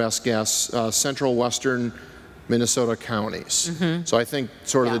 that's their best guess, central western Minnesota counties? So I think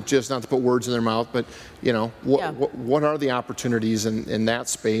sort of just not to put words in their mouth, but you know, what are the opportunities in that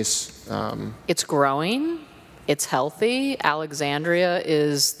space? It's growing. It's healthy. Alexandria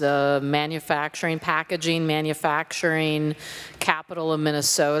is the manufacturing, packaging, manufacturing capital of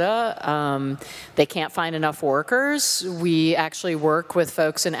Minnesota. They can't find enough workers. We actually work with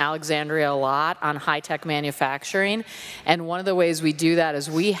folks in Alexandria a lot on high-tech manufacturing. And one of the ways we do that is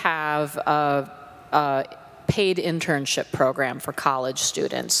we have a paid internship program for college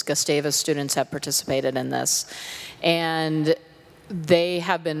students. Gustavus students have participated in this. And they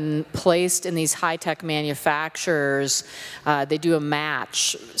have been placed in these high-tech manufacturers. They do a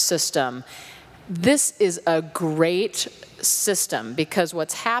match system. This is a great system because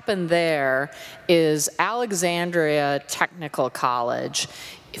what's happened there is Alexandria Technical College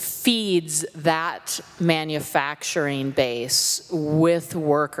feeds that manufacturing base with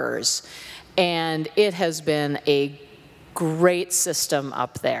workers, and it has been a great system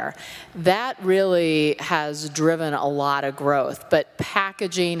up there. That really has driven a lot of growth, but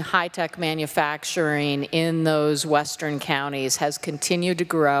packaging, high-tech manufacturing in those western counties has continued to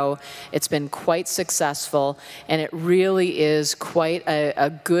grow. It's been quite successful, and it really is quite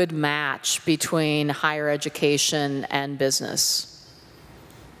a good match between higher education and business.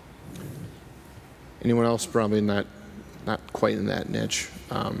 Anyone else? Probably not quite in that niche.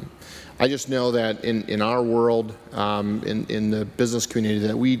 I just know that in our world, in the business community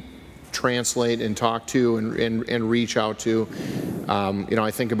that we translate and talk to and reach out to, you know,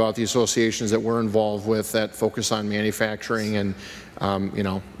 I think about the associations that we're involved with that focus on manufacturing, and you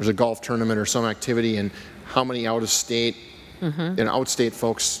know, there's a golf tournament or some activity, and how many out-of-state and outstate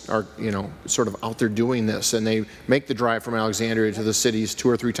folks are, you know, sort of out there doing this, and they make the drive from Alexandria to the cities 2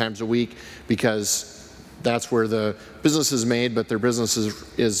 or 3 times a week because that's where the business is made, but their business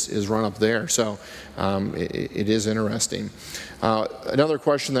is run up there. So it is interesting. Another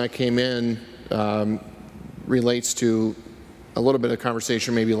question that came in relates to a little bit of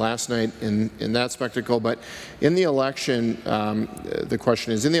conversation maybe last night in that spectacle, but in the election, the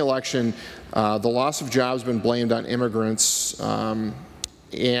question is, in the election, the loss of jobs has been blamed on immigrants, and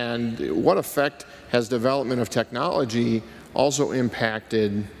what effect has development of technology also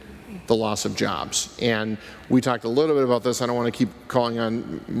impacted the loss of jobs? And we talked a little bit about this. I don't want to keep calling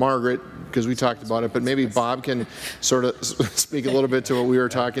on Margaret because we talked about it, but maybe Bob can sort of speak a little bit to what we were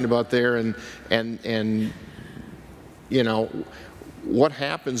talking about there, and you know, what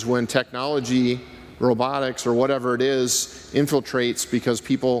happens when technology, robotics, or whatever it is, infiltrates because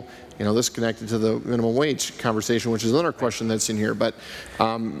people, you know, this connected to the minimum wage conversation, which is another question that's in here, but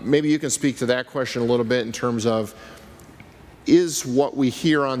maybe you can speak to that question a little bit in terms of, is what we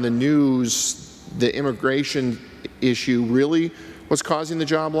hear on the news, the immigration issue, really what's causing the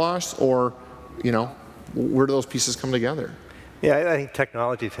job loss, or, you know, where do those pieces come together? Yeah, I think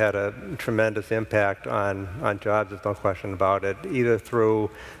technology's had a tremendous impact on jobs, there's no question about it, either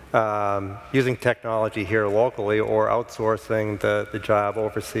through using technology here locally or outsourcing the job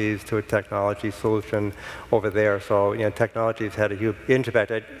overseas to a technology solution over there. So, you know, technology's had a huge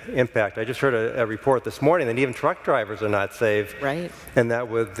impact. I just heard a report this morning that even truck drivers are not safe. Right. And that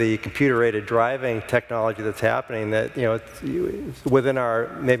with the computer-aided driving technology that's happening, that, you know, it's within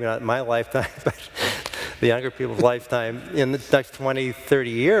our, maybe not my lifetime, but the younger people's lifetime, in the next 20, 30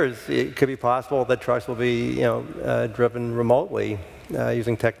 years, it could be possible that trucks will be, you know, driven remotely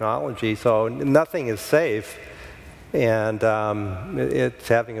using technology. So nothing is safe, and it's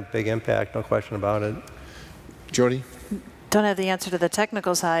having a big impact, no question about it. Jodi? Don't have the answer to the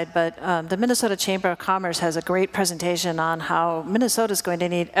technical side, but the Minnesota Chamber of Commerce has a great presentation on how Minnesota is going to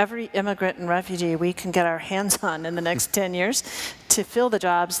need every immigrant and refugee we can get our hands on in the next 10 years to fill the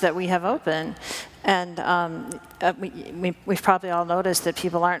jobs that we have open. And we've probably all noticed that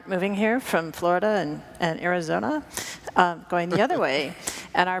people aren't moving here from Florida and Arizona, going the other way.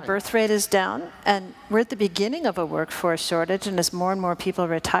 And our birth rate is down, and we're at the beginning of a workforce shortage, and as more and more people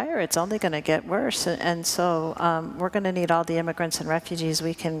retire, it's only going to get worse. And so we're going to need all the immigrants and refugees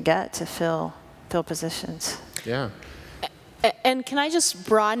we can get to fill positions. Yeah. And can I just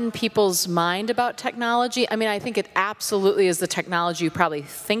broaden people's mind about technology? I mean, I think it absolutely is the technology you probably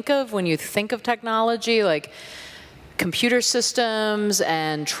think of when you think of technology, like computer systems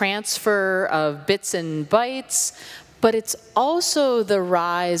and transfer of bits and bytes, but it's also the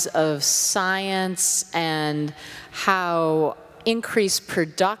rise of science and how increased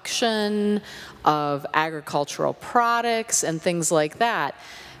production of agricultural products and things like that.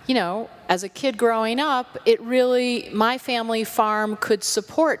 You know, as a kid growing up, my family farm could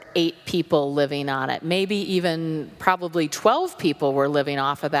support 8 people living on it. Maybe even probably 12 people were living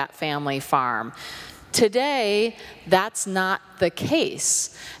off of that family farm. Today, that's not the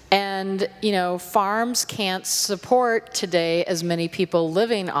case. And, you know, farms can't support today as many people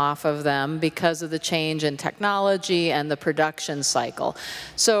living off of them because of the change in technology and the production cycle.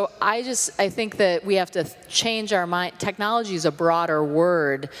 So I think that we have to change our mind. Technology is a broader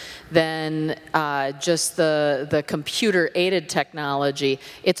word than just the computer-aided technology.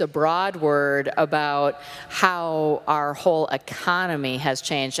 It's a broad word about how our whole economy has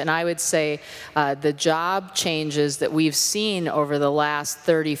changed. And I would say the job changes that we've seen over the last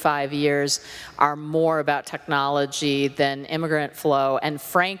 35 years are more about technology than immigrant flow. And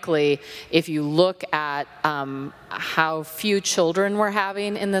frankly, if you look at how few children we're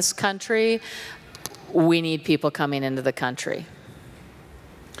having in this country, we need people coming into the country.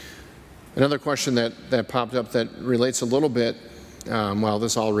 Another question that popped up that relates a little bit, well,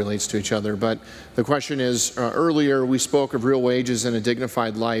 this all relates to each other, but the question is, earlier we spoke of real wages and a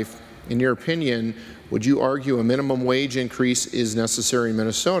dignified life. In your opinion, would you argue a minimum wage increase is necessary in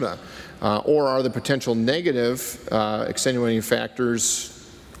Minnesota? Or are the potential negative extenuating factors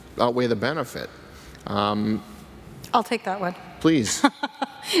outweigh the benefit? I'll take that one. Please.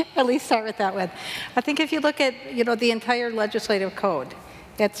 At least start with that one. I think if you look at, you know, the entire legislative code,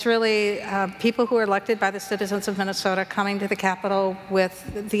 it's really people who are elected by the citizens of Minnesota coming to the Capitol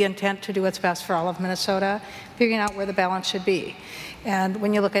with the intent to do what's best for all of Minnesota, figuring out where the balance should be. And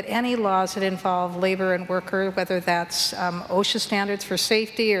when you look at any laws that involve labor and worker, whether that's OSHA standards for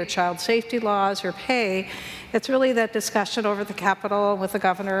safety or child safety laws or pay, it's really that discussion over the Capitol with the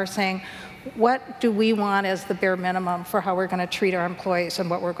governor saying, what do we want as the bare minimum for how we're going to treat our employees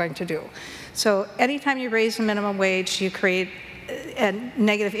and what we're going to do? So anytime you raise the minimum wage, you create a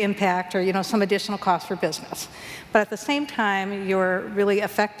negative impact or, you know, some additional cost for business. But at the same time, you're really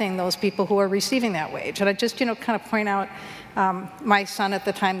affecting those people who are receiving that wage. And I just, you know, kind of point out, my son at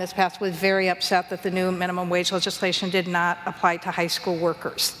the time this passed was very upset that the new minimum wage legislation did not apply to high school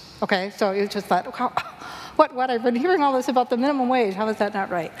workers. Okay, so you just thought, what, I've been hearing all this about the minimum wage, how is that not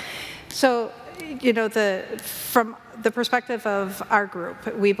right? So, you know, from the perspective of our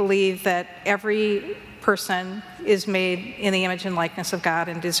group, we believe that every person is made in the image and likeness of God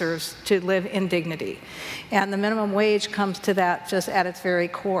and deserves to live in dignity. And the minimum wage comes to that just at its very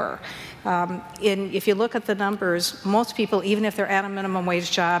core. If you look at the numbers, most people, even if they're at a minimum wage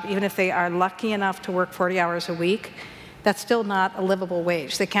job, even if they are lucky enough to work 40 hours a week, that's still not a livable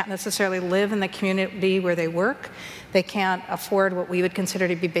wage. They can't necessarily live in the community where they work. They can't afford what we would consider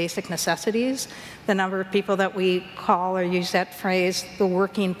to be basic necessities. The number of people that we call or use that phrase, the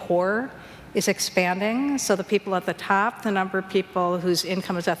working poor, is expanding. So the people at the top, the number of people whose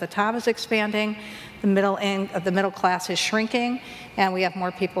income is at the top is expanding. The middle class is shrinking, and we have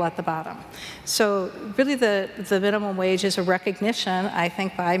more people at the bottom. So really the minimum wage is a recognition, I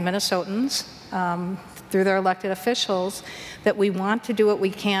think, by Minnesotans through their elected officials that we want to do what we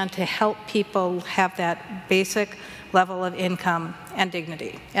can to help people have that basic level of income and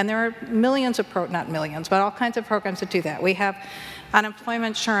dignity. And there are millions of, not millions, but all kinds of programs that do that. We have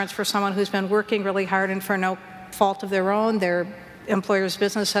unemployment insurance for someone who's been working really hard and for no fault of their own, their employer's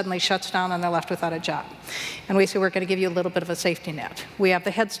business suddenly shuts down and they're left without a job. And we say we're going to give you a little bit of a safety net. We have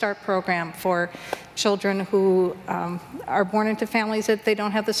the Head Start program for children who are born into families that they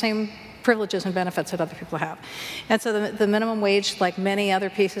don't have the same privileges and benefits that other people have. And so the minimum wage, like many other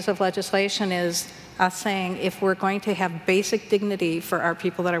pieces of legislation, is us saying if we're going to have basic dignity for our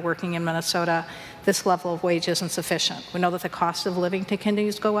people that are working in Minnesota, this level of wage isn't sufficient. We know that the cost of living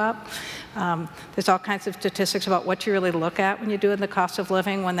continues to go up. There's all kinds of statistics about what you really look at when you do the cost of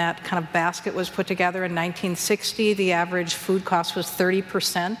living. When that kind of basket was put together in 1960, the average food cost was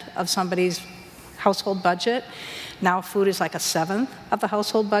 30% of somebody's household budget. Now food is like 1/7 of the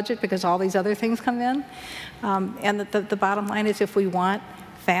household budget because all these other things come in. And the bottom line is if we want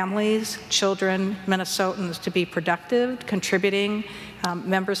families, children, Minnesotans to be productive, contributing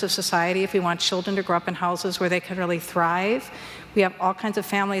members of society, if we want children to grow up in houses where they can really thrive, we have all kinds of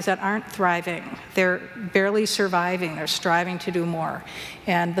families that aren't thriving. They're barely surviving. They're striving to do more.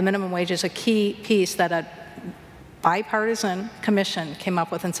 And the minimum wage is a key piece that bipartisan commission came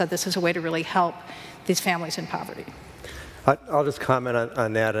up with and said this is a way to really help these families in poverty. I'll just comment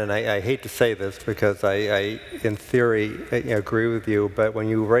on that, and I hate to say this because I in theory, agree with you, but when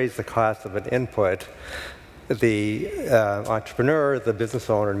you raise the cost of an input, the entrepreneur, the business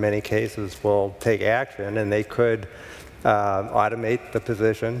owner in many cases will take action, and they could automate the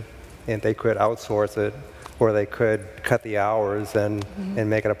position, and they could outsource it, or they could cut the hours and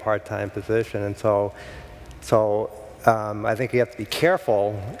make it a part-time position. And so I think you have to be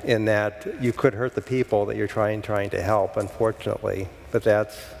careful in that you could hurt the people that you're trying to help, unfortunately. But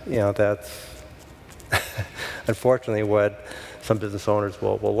that's unfortunately what some business owners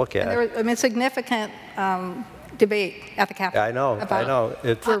will look at. And there was, significant debate at the Capitol. Yeah, I know.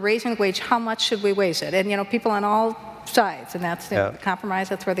 We're raising the wage. How much should we raise it? And people on all sides, and that's the compromise.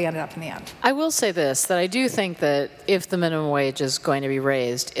 That's where they ended up in the end. I will say this, that I do think that if the minimum wage is going to be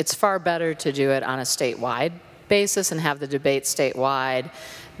raised, it's far better to do it on a statewide basis and have the debate statewide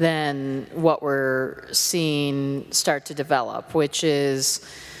than what we're seeing start to develop, which is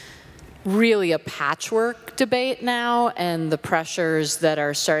really a patchwork debate now, and the pressures that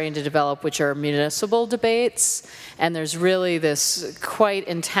are starting to develop, which are municipal debates. And there's really this quite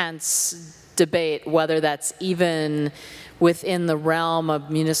intense debate whether that's even within the realm of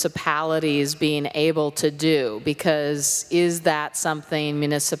municipalities being able to do, because is that something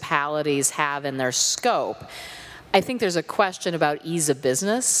municipalities have in their scope? I think there's a question about ease of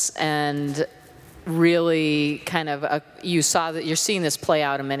business, and really kind of you're seeing this play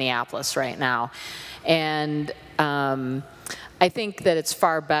out in Minneapolis right now. And I think that it's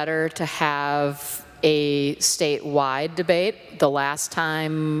far better to have a statewide debate. The last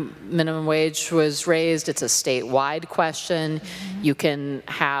time minimum wage was raised, it's a statewide question. You can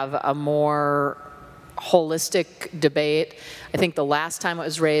have a more holistic debate. I think the last time it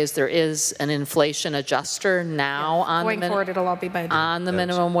was raised, there is an inflation adjuster now on going forward, it'll all be by on the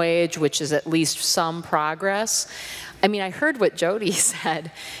minimum wage, which is at least some progress. I mean, I heard what Jodi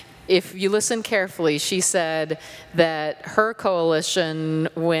said. If you listen carefully, she said that her coalition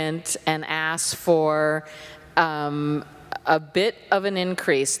went and asked for a bit of an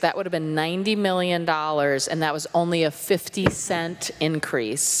increase. That would have been $90 million, and that was only a 50-cent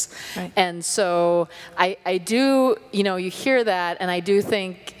increase. Right. And so I do, you hear that, and I do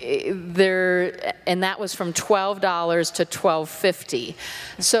think and that was from $12 to $12.50.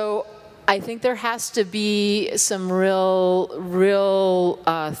 So I think there has to be some real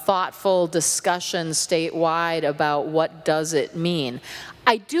thoughtful discussion statewide about what does it mean.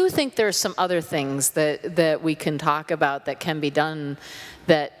 I do think there's some other things that we can talk about that can be done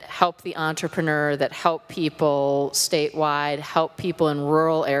that help the entrepreneur, that help people statewide, help people in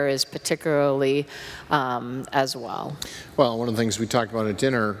rural areas particularly as well. Well, one of the things we talked about at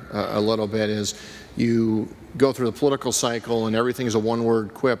dinner a little bit is you go through the political cycle and everything's a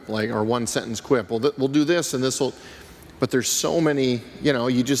one-word quip, or one-sentence quip. Well, we'll do this and this will. But there's so many,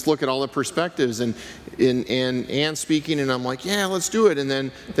 you just look at all the perspectives, and Ann's speaking, and I'm like, yeah, let's do it.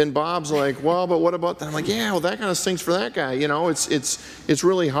 And then Bob's like, well, but what about that? I'm like, yeah, well, that kind of stinks for that guy. It's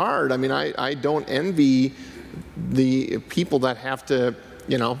really hard. I mean, I don't envy the people that have to,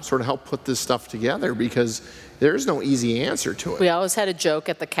 sort of help put this stuff together, because there's no easy answer to it. We always had a joke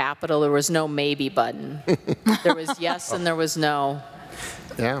at the Capitol, there was no maybe button. There was yes and there was no.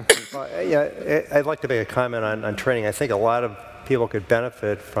 Yeah. Well, I'd like to make a comment on training. I think a lot of people could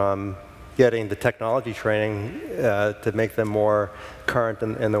benefit from getting the technology training to make them more current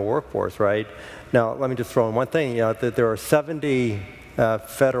in the workforce, right? Now, let me just throw in one thing. That there are 70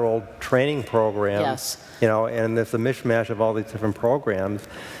 federal training programs. Yes. And there's a mishmash of all these different programs.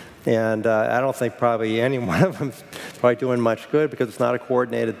 And I don't think probably any one of them's probably doing much good, because it's not a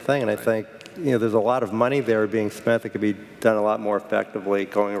coordinated thing. And I think there's a lot of money there being spent that could be done a lot more effectively,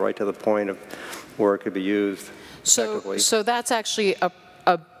 going right to the point of where it could be used effectively. So that's actually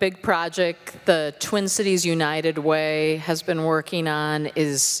a big project the Twin Cities United Way has been working on,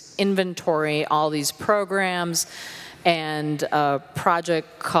 is inventory all these programs, and a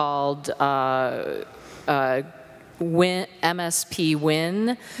project called MSP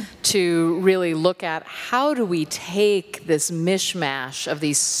Win, to really look at how do we take this mishmash of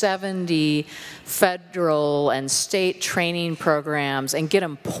these 70 federal and state training programs and get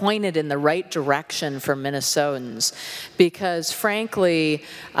them pointed in the right direction for Minnesotans. Because frankly,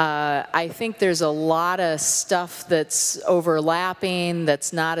 I think there's a lot of stuff that's overlapping,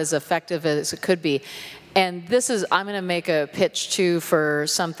 that's not as effective as it could be. And this is, I'm going to make a pitch too for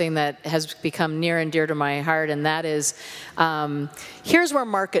something that has become near and dear to my heart, and that is, here's where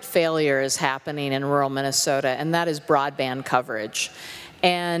market failure is happening in rural Minnesota, and that is broadband coverage.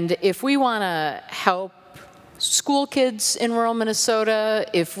 And if we want to help school kids in rural Minnesota,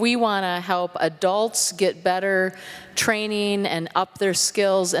 if we want to help adults get better training and up their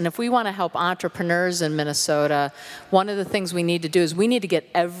skills, and if we want to help entrepreneurs in Minnesota, one of the things we need to do is we need to get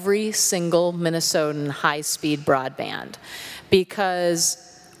every single Minnesotan high-speed broadband,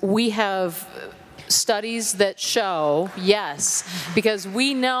 because we have studies that show, yes, because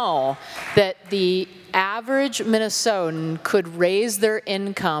we know that the average Minnesotan could raise their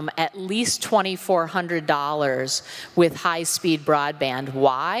income at least $2,400 with high-speed broadband.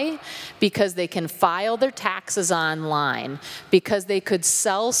 Why? Because they can file their taxes online, because they could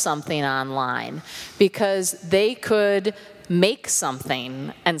sell something online, because they could make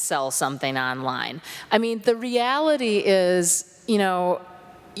something and sell something online. I mean, the reality is, you know,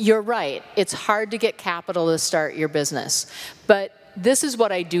 you're right, it's hard to get capital to start your business, but this is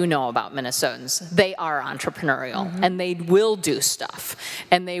what I do know about Minnesotans. They are entrepreneurial, and they will do stuff,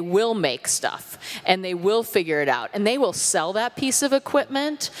 and they will make stuff, and they will figure it out, and they will sell that piece of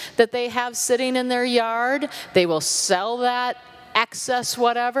equipment that they have sitting in their yard. They will sell that excess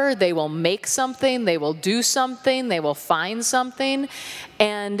whatever. They will make something, they will do something, they will find something,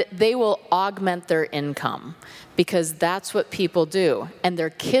 and they will augment their income, because that's what people do. And their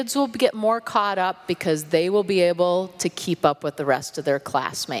kids will get more caught up because they will be able to keep up with the rest of their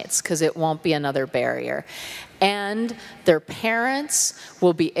classmates, because it won't be another barrier. And their parents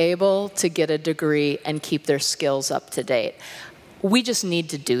will be able to get a degree and keep their skills up to date. We just need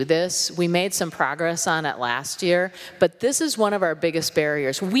to do this. We made some progress on it last year, but this is one of our biggest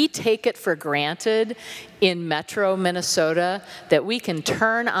barriers. We take it for granted in Metro Minnesota that we can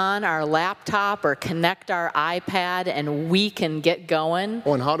turn on our laptop or connect our iPad and we can get going.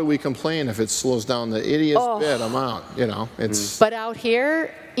 Oh, and how do we complain if it slows down the ittiest bit amount, you know? It's. But out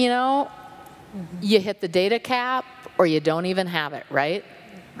here, you know, you hit the data cap or you don't even have it, right?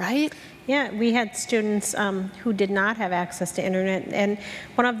 Right? Yeah, we had students who did not have access to internet, and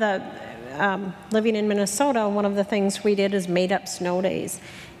one of the, living in Minnesota, one of the things we did is made up snow days.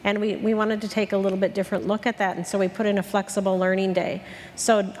 And we wanted to take a little bit different look at that, and so we put in a flexible learning day.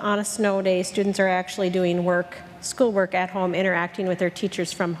 So on a snow day, students are actually doing schoolwork at home, interacting with their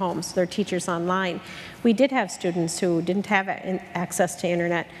teachers from home, so their teachers online. We did have students who didn't have access to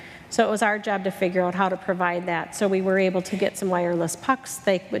internet, so it was our job to figure out how to provide that. So we were able to get some wireless pucks.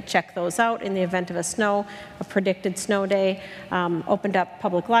 They would check those out in the event of a predicted snow day, opened up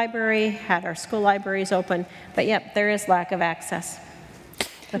public library, had our school libraries open, but yep, there is lack of access.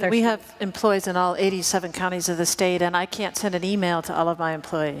 We have employees in all 87 counties of the state, and I can't send an email to all of my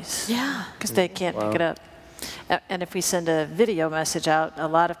employees. Yeah. Because they can't pick it up. And if we send a video message out, a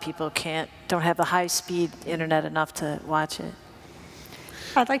lot of people don't have the high-speed internet enough to watch it.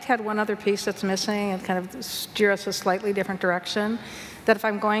 I'd like to add one other piece that's missing and kind of steer us a slightly different direction. That if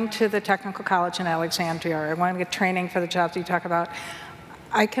I'm going to the technical college in Alexandria, or I want to get training for the jobs you talk about,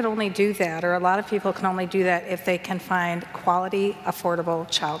 I can only do that, or a lot of people can only do that if they can find quality, affordable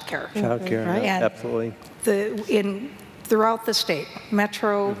childcare. Childcare, Right. yeah, absolutely. Throughout the state,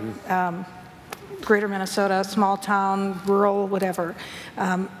 metro, greater Minnesota, small town, rural, whatever,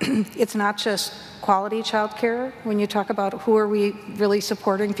 it's not just quality childcare. When you talk about who are we really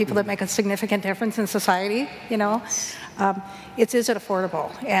supporting, people that make a significant difference in society, you know, is it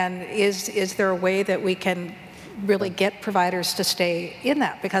affordable? And is there a way that we can really get providers to stay in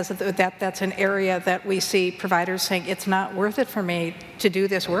that? Because that's an area that we see providers saying, it's not worth it for me to do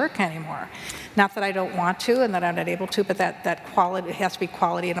this work anymore. Not that I don't want to and that I'm not able to, but that quality, it has to be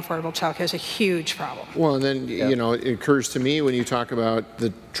quality and affordable childcare is a huge problem. Well, and then, you know, it occurs to me when you talk about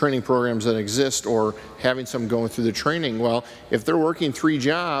the training programs that exist or having some going through the training, well, if they're working 3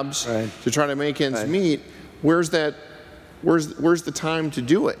 jobs to try to make ends meet, where's the time to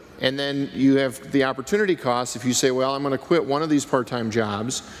do it? And then you have the opportunity costs. If you say, well, I'm going to quit one of these part-time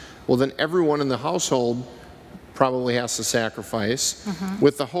jobs, well, then everyone in the household probably has to sacrifice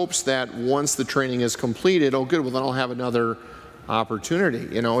with the hopes that once the training is completed, oh good, well then I'll have another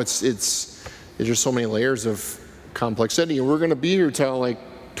opportunity. You know, there's just so many layers of complexity, and we're going to be here till like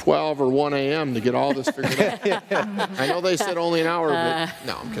 12 or 1 a.m. to get all this figured out. I know they said only an hour, but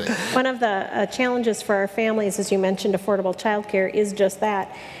no, I'm kidding. One of the challenges for our families, as you mentioned, affordable childcare, is just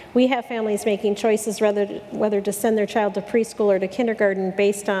that. We have families making choices whether to send their child to preschool or to kindergarten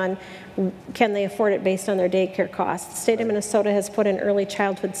based on, can they afford it based on their daycare costs. The state of Minnesota has put in early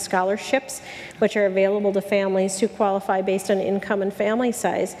childhood scholarships, which are available to families who qualify based on income and family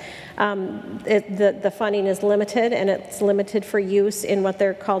size. The funding is limited, and it's limited for use in what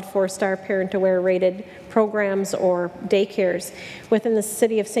they're called 4-star parent-aware rated programs or daycares. Within the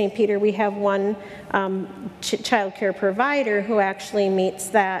city of St. Peter, we have one child care provider who actually meets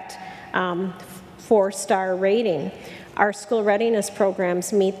that 4-star rating. Our school readiness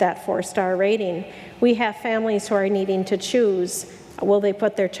programs meet that 4-star rating. We have families who are needing to choose, will they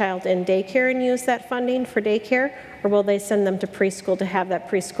put their child in daycare and use that funding for daycare, or will they send them to preschool to have that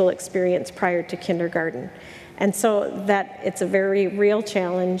preschool experience prior to kindergarten? And so that it's a very real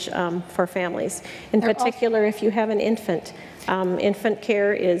challenge for families. In particular, if you have an infant, infant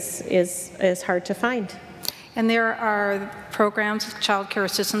care is hard to find. And there are programs, child care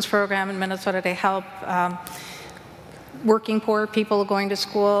assistance program in Minnesota to help working poor people going to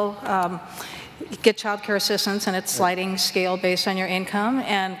school get child care assistance, and it's sliding scale based on your income.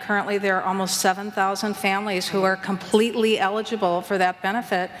 And currently there are almost 7,000 families who are completely eligible for that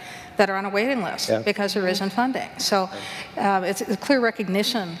benefit that are on a waiting list because there isn't funding. So it's a clear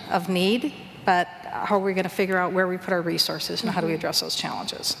recognition of need, but how are we going to figure out where we put our resources and how do we address those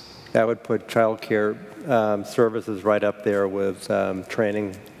challenges? That would put child care services right up there with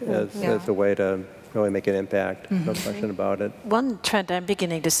training as a way to really make an impact, no question about it. One trend I'm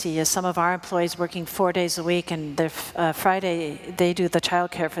beginning to see is some of our employees working 4 days a week, and their Friday they do the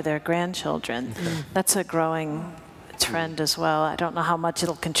child care for their grandchildren. That's a growing trend as well. I don't know how much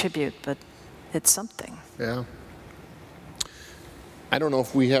it'll contribute, but it's something. Yeah. I don't know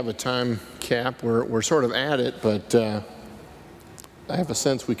if we have a time cap. We're sort of at it, but I have a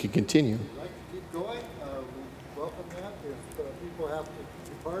sense we could continue. We'd like to keep going. We welcome that. If people have to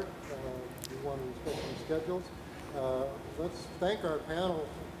depart, we want to respect their schedules. Let's thank our panel,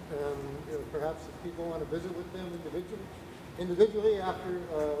 and perhaps if people want to visit with them individually after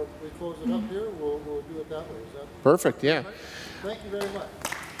we close it up here, we'll do it that way. Is that perfect? Yeah. Right? Thank you very much.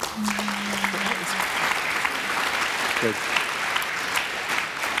 Good.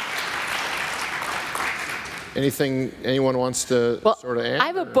 Anything anyone wants to sort of add? I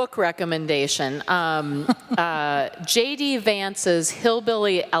have a book recommendation. J.D. Vance's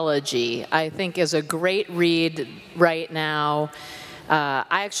Hillbilly Elegy, I think, is a great read right now.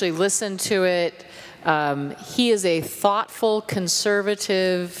 I actually listened to it. He is a thoughtful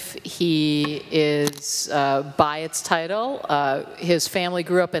conservative. He is, by its title, his family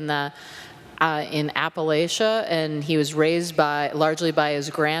grew up in Appalachia, and he was raised largely by his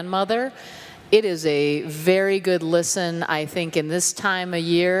grandmother. It is a very good listen. I think in this time of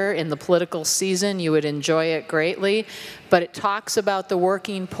year, in the political season, you would enjoy it greatly. But it talks about the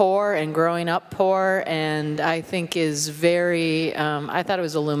working poor and growing up poor, and I think is very, I thought it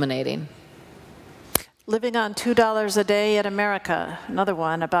was illuminating. Living on $2 a day in America, another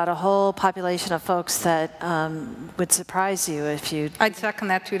one about a whole population of folks that would surprise you if you... I'd second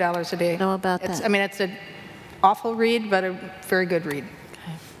that $2 a day. Know about that. I mean, it's an awful read, but a very good read.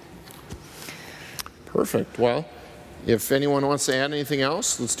 Perfect. Well, if anyone wants to add anything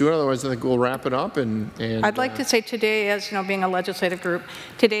else, let's do it. Otherwise, I think we'll wrap it up. And I'd like to say today, as you know, being a legislative group,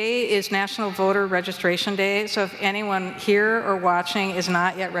 today is National Voter Registration Day. So if anyone here or watching is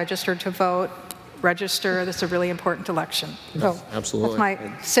not yet registered to vote, register. This is a really important election. So absolutely. That's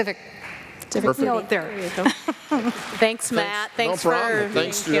my civic note there. There you go. Thanks, Matt. Thanks no problem.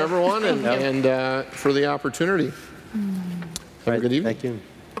 Thanks to everyone and for the opportunity. Have a good evening. Thank you.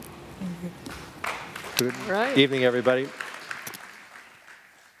 Good evening, everybody.